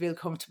clothes that you feel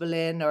comfortable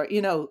in, or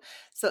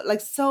so like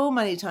so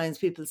many times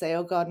people say,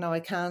 oh God, no, I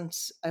can't,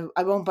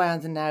 I won't buy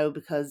anything now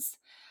because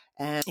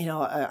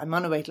I'm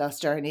on a weight loss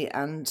journey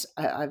and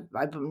I'm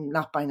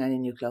not buying any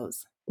new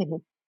clothes.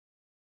 Mhm.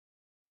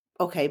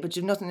 Okay, but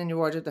you've nothing in your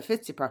wardrobe that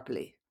fits you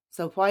properly.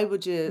 So why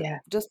would you, Yeah.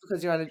 just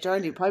because you're on a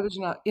journey, why would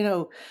you not,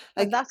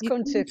 And like that's you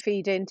going to can't.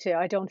 feed into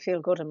I don't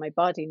feel good in my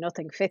body,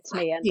 nothing fits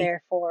me, and Exactly,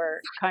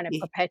 therefore kind of exactly.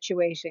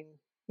 perpetuating,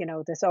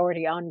 this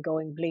already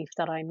ongoing belief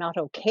that I'm not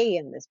okay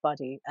in this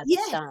body as it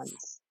Yes.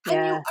 stands.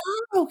 And you Yeah.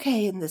 are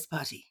okay in this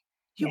body.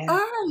 You Yeah.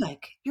 are,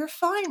 like, you're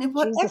fine in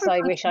Jesus, whatever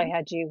I body wish I you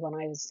had you when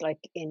I was like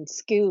in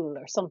school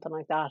or something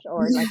like that,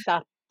 or like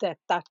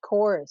that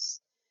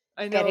course.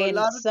 I Get know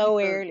in so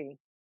early.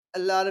 a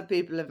lot of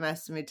people have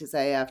messaged me to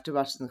say after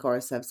watching the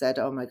course have said,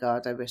 "Oh my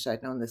God, I wish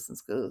I'd known this in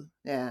school."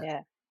 Yeah,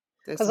 Yeah.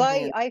 there's Because something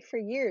in. I for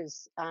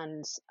years,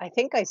 and I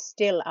think I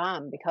still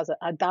am, because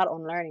that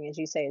unlearning, as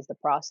you say, is the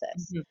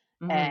process. Mhm,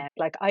 mhm.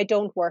 Like I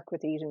don't work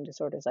with eating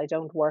disorders. I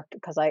don't work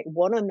because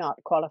I'm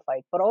not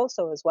qualified, but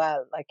also as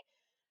well, like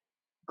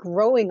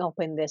growing up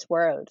in this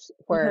world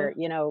Uh-huh. where,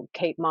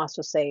 Kate Moss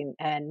was saying,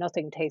 and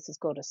nothing tastes as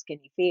good as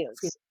skinny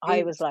Skinny fields,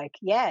 I was feels. like,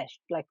 yeah,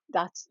 like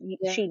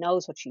Yeah. she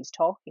knows what she's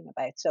talking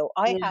about. So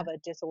I Yeah. have a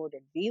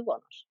disordered view on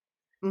it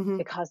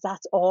Mhm. because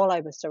that's all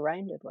I was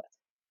surrounded with,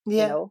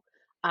 you Yeah. know.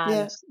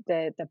 And Yeah.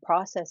 the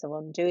process of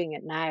undoing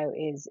it now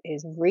is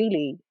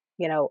really,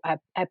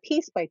 a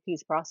piece by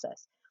piece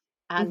process,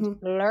 and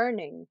Mhm.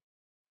 learning,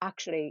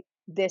 actually,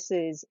 this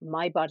is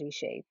my body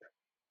shape.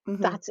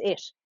 Mhm. That's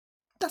it.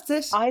 That's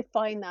it. I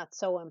find that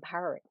so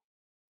empowering.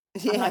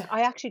 I'm like, Yeah.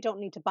 I actually don't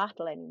need to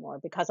battle anymore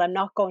because I'm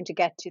not going to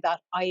get to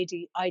that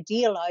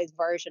idealized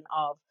version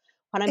of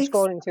when I'm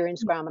scrolling through Exactly.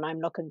 Instagram and I'm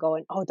looking,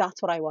 going, oh,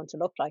 that's what I want to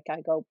look like.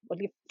 I go,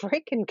 well, you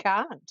freaking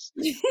can't.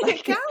 You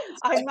Like, can't.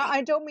 I'm not,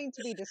 I don't mean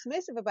to be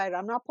dismissive about it.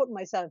 I'm not putting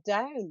myself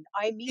down.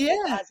 I mean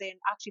it Yeah. as in,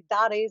 actually,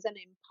 that is an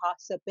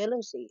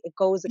impossibility. It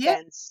goes Yeah.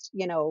 against,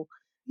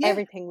 Yeah.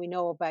 everything we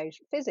know about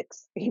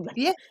physics, even.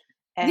 Yeah.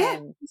 Yeah.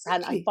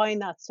 And I Exactly.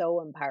 find that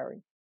so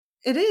empowering.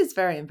 It is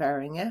very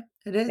empowering, yeah.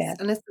 It is, Yeah.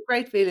 and it's a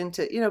great feeling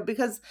to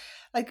because,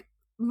 like,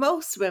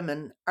 most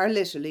women are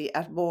literally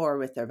at war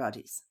with their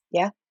bodies,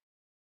 Yeah.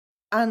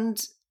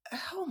 and,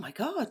 oh my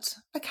god,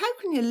 like, how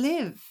can you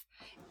live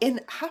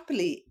in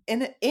happily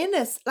in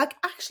a like,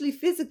 actually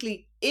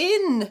physically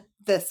in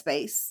the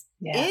space,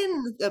 Yeah.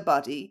 in the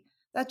body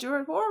that you're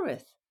at war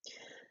with?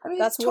 I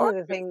mean, it's That's one torture,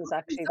 of the it's things absolutely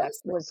actually that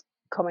exhausting. was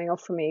coming up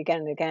for me again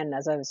and again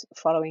as I was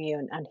following you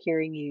and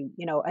hearing you,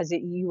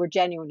 you were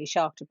genuinely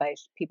shocked about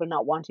people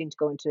not wanting to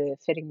go into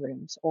fitting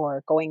rooms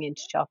or going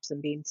into shops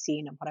and being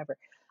seen and whatever.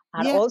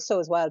 And Yeah. also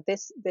as well,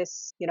 this,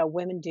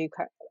 women do,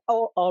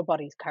 all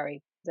bodies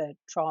carry the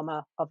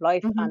trauma of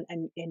life Mhm,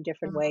 and in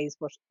different mhm, ways,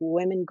 but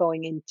women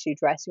going into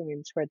dressing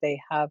rooms where they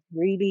have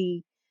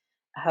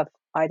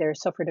either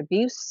suffered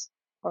abuse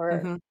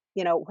or, mhm.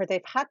 where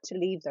they've had to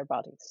leave their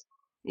bodies,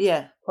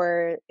 Yeah,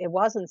 where it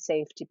wasn't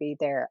safe to be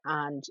there,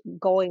 and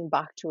going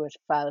back to it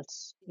felt,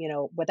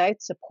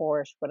 without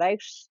support, without,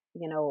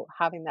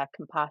 having that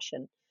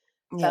compassion,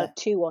 yeah, felt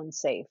too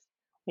unsafe.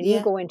 When you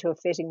yeah, go into a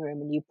fitting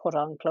room and you put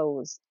on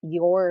clothes,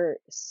 your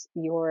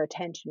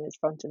attention is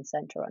front and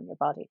center on your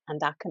body, and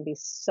that can be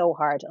so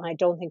hard, and I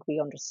don't think we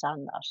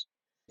understand that.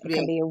 It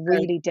yeah, can be a very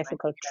really right,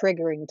 difficult,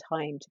 triggering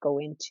time to go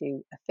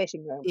into a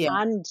fitting room, yeah,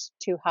 and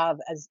to have,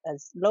 as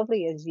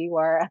lovely as you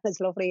are and as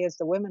lovely as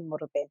the women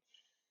would have been,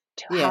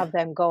 to yeah. have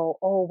them go,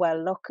 "Oh,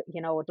 well, look,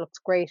 it looks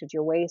great at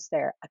your waist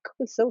there." It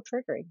could be so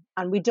triggering,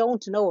 and we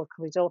don't know it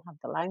because we don't have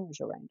the language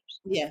around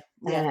Yeah,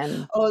 it. yeah.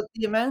 Oh,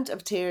 the amount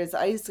of tears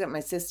I used to get my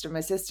sister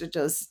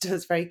does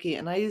Reiki,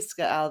 and I used to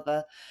get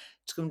Alva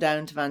to come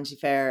down to Vanity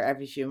Fair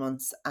every few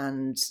months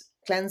and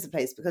cleanse the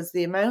place, because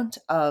the amount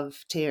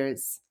of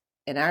tears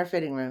in our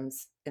fitting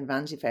rooms in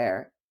Vanity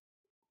Fair,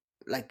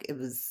 like, it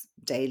was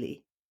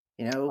daily,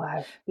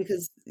 Wow.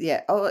 because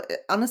yeah, oh,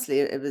 honestly,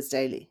 it was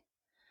daily.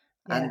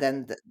 And Yeah,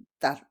 then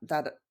that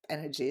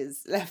energy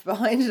is left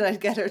behind, and I'd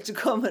get her to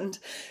come and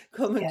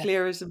yeah.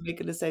 clear it and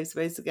make it a safe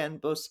space again.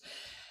 But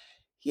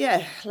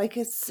yeah, like,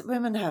 it's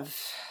women have,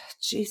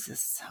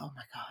 Jesus, oh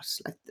my God,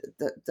 like,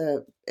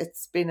 the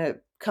it's been a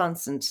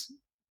constant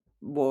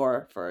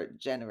war for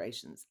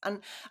generations.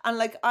 And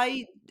like,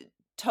 I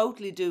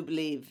totally do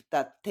believe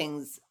that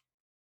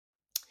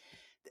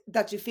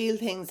you feel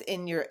things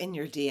in your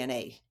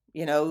DNA,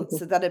 Mhm.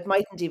 so that it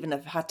mightn't even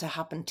have had to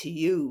happen to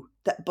you,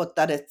 but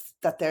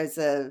that there's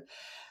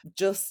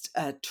just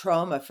a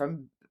trauma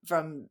from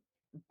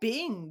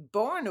being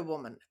born a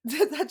woman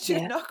that you're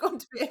Yeah, not going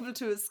to be able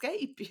to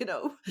escape,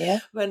 yeah.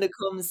 when it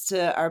comes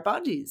to our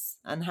bodies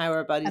and how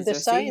our And bodies are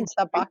there's seen. science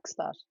that backs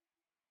that.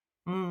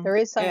 Mm, There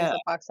is science yeah,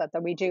 that backs that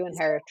we do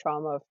inherit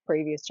trauma of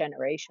previous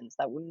generations,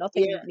 that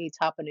yeah, nothing needs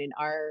happen in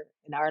our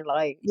yeah,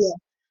 lives,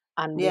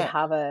 and we yeah.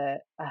 have a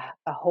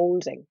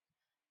holding,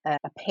 a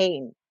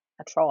pain,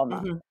 a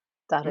trauma Hmm.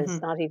 that is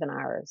Hmm. not even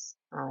ours,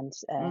 and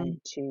Mm,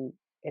 to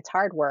it's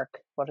hard work,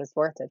 but it's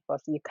worth it.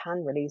 But you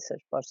can release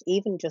it. But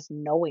even just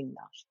knowing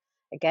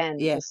that, again,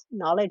 yeah, this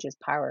knowledge is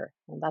power,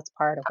 and that's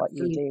part of what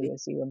you do, absolutely,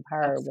 is you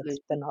empower with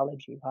the absolutely.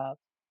 knowledge you have.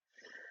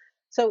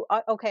 So,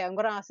 okay, I'm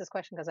going to ask this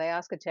question because I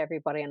ask it to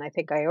everybody, and I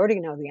think I already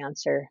know the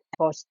answer.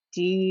 But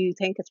do you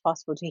think it's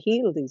possible to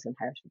heal these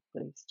inherited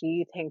beliefs? Do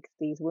you think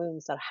these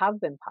wounds that have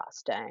been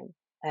passed down,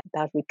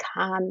 that we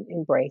can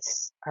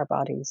embrace our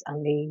bodies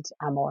and lead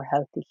a more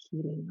healthy,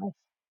 healing life?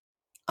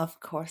 Of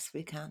course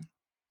we can.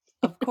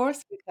 Of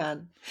course we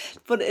can.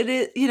 But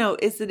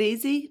is it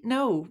easy?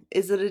 No.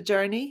 Is it a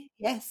journey?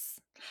 Yes.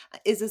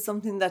 Is it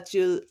something that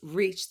you'll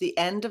reach the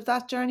end of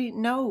that journey?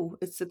 No.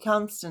 It's a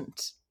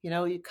constant.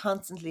 You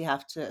constantly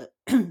have to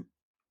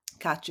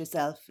catch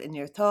yourself in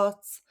your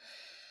thoughts,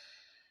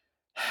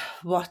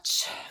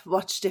 watch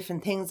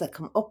different things that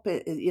come up,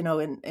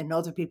 in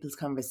other people's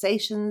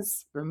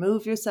conversations,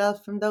 remove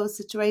yourself from those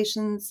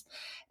situations.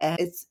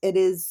 It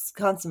is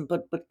constant,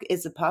 but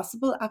is it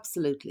possible?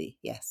 Absolutely.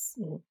 Yes.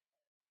 Mhm.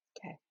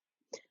 Okay.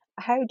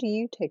 How do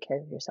you take care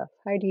of yourself?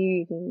 How do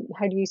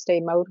you stay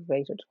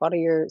motivated? What are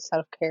your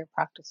self-care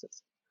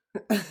practices?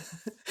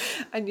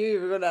 I knew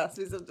you were going to ask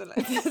me something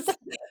like this.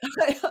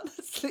 I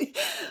honestly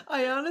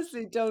I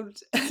honestly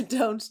don't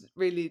don't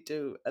really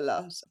do a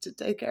lot to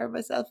take care of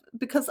myself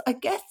because I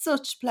get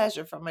such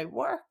pleasure from my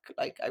work,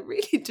 like, I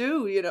really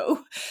do, you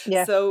know?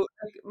 Yeah. So,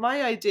 like,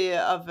 my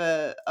idea of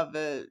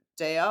a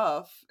day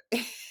off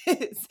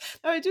is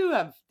now I do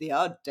have the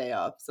odd day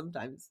off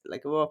sometimes,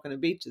 like a walk on a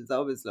beach is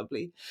always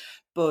lovely,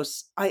 but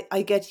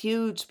I get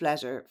huge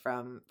pleasure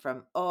from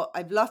oh,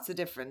 I've lots of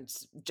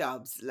different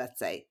jobs, let's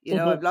say. You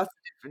know, Hmm. I've lots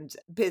of different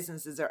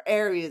businesses or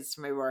areas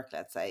to my work,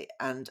 let's say,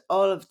 and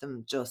all of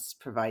them just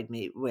provide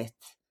me with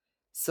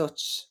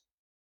such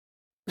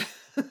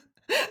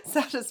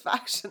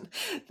satisfaction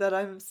that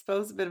I'm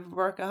supposed a bit of a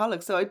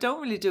workaholic. So I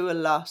don't really do a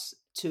lot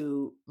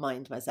to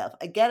mind myself.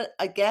 I get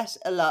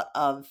a lot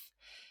of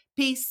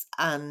peace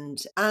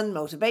and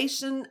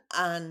motivation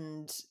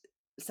and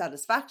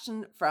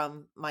satisfaction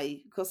from my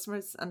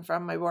customers and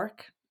from my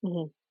work.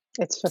 Hmm.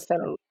 It's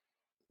fulfilling.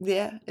 So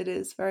yeah, it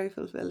is very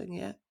fulfilling,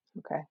 yeah.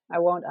 Okay. I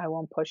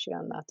won't push you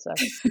on that. So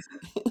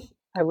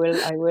I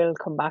will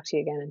come back to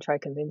you again and try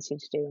convince you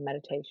to do a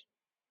meditation.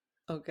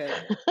 Okay.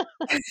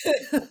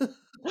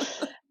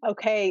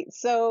 Okay.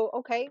 So,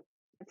 okay.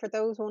 For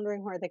those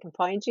wondering where they can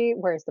find you,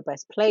 where's the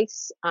best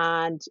place?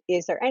 And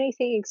is there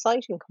anything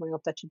exciting coming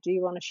up that you do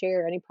want to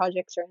share? Any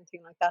projects or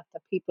anything like that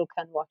that people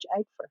can watch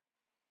out for?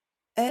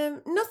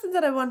 Nothing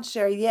that I want to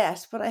share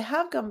yet, but I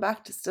have gone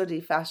back to study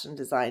fashion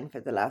design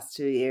for the last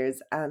 2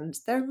 years, and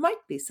there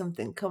might be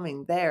something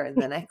coming there in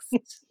the next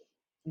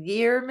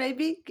year,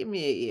 maybe. Give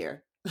me a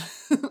year.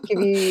 Give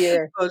you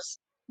your But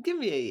give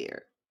me a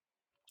year.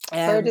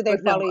 Where do they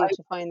But no, follow you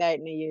to find out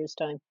in a year's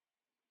time?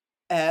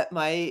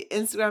 my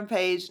Instagram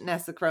page,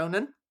 Nessa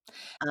Cronin,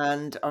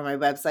 and on my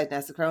website,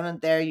 Nessa Cronin,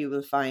 there you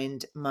will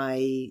find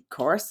my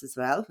course as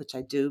well, which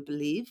I do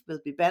believe will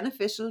be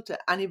beneficial to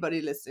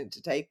anybody listening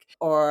to take.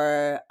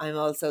 Or I'm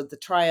also the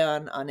try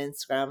on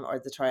Instagram, or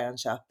the try on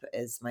shop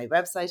is my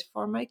website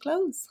for my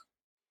clothes.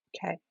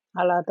 Okay.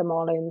 I'll add them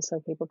all in so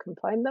people can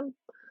find them.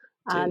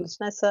 And Do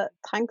Nessa,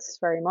 thanks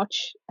very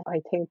much. I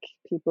think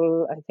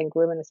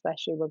women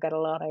especially will get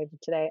a lot out of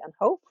it today. And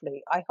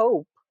hopefully, I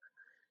hope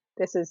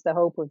this is the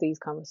hope of these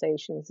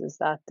conversations is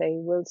that they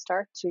will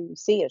start to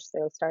see it.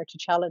 They'll start to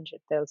challenge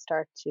it. They'll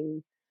start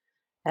to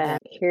yeah,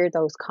 hear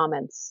those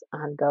comments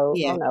and go, oh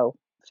yeah. no,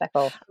 feck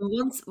off.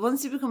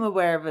 Once you become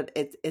aware of it,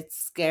 it's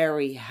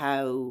scary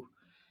how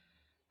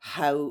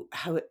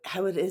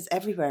it is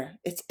everywhere.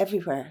 It's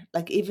everywhere.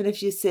 Like even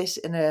if you sit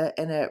in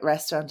a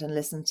restaurant and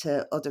listen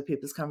to other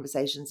people's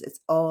conversations, it's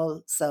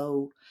all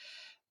so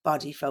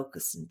body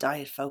focused and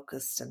diet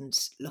focused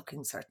and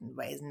looking certain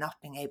ways, not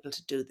being able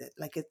to do that.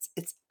 Like it's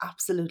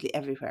absolutely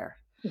everywhere.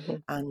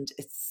 Mhm. And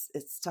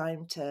it's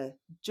time to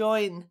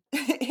join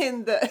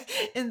in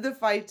the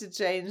fight to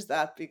change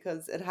that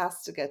because it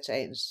has to get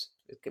changed.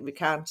 We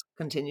can't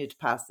continue to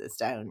pass this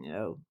down, you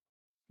know,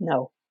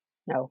 No,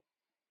 no,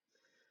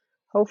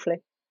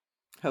 hopefully.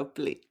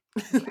 hopefully.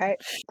 Okay.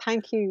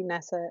 Thank you,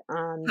 Nessa.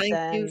 And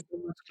Thank you so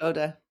much,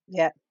 Clodagh.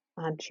 yeah,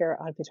 I'm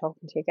sure I'll be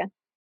talking to you again.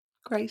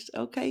 Great.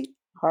 Okay.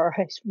 All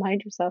right.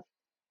 Mind yourself.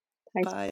 Thanks. Bye.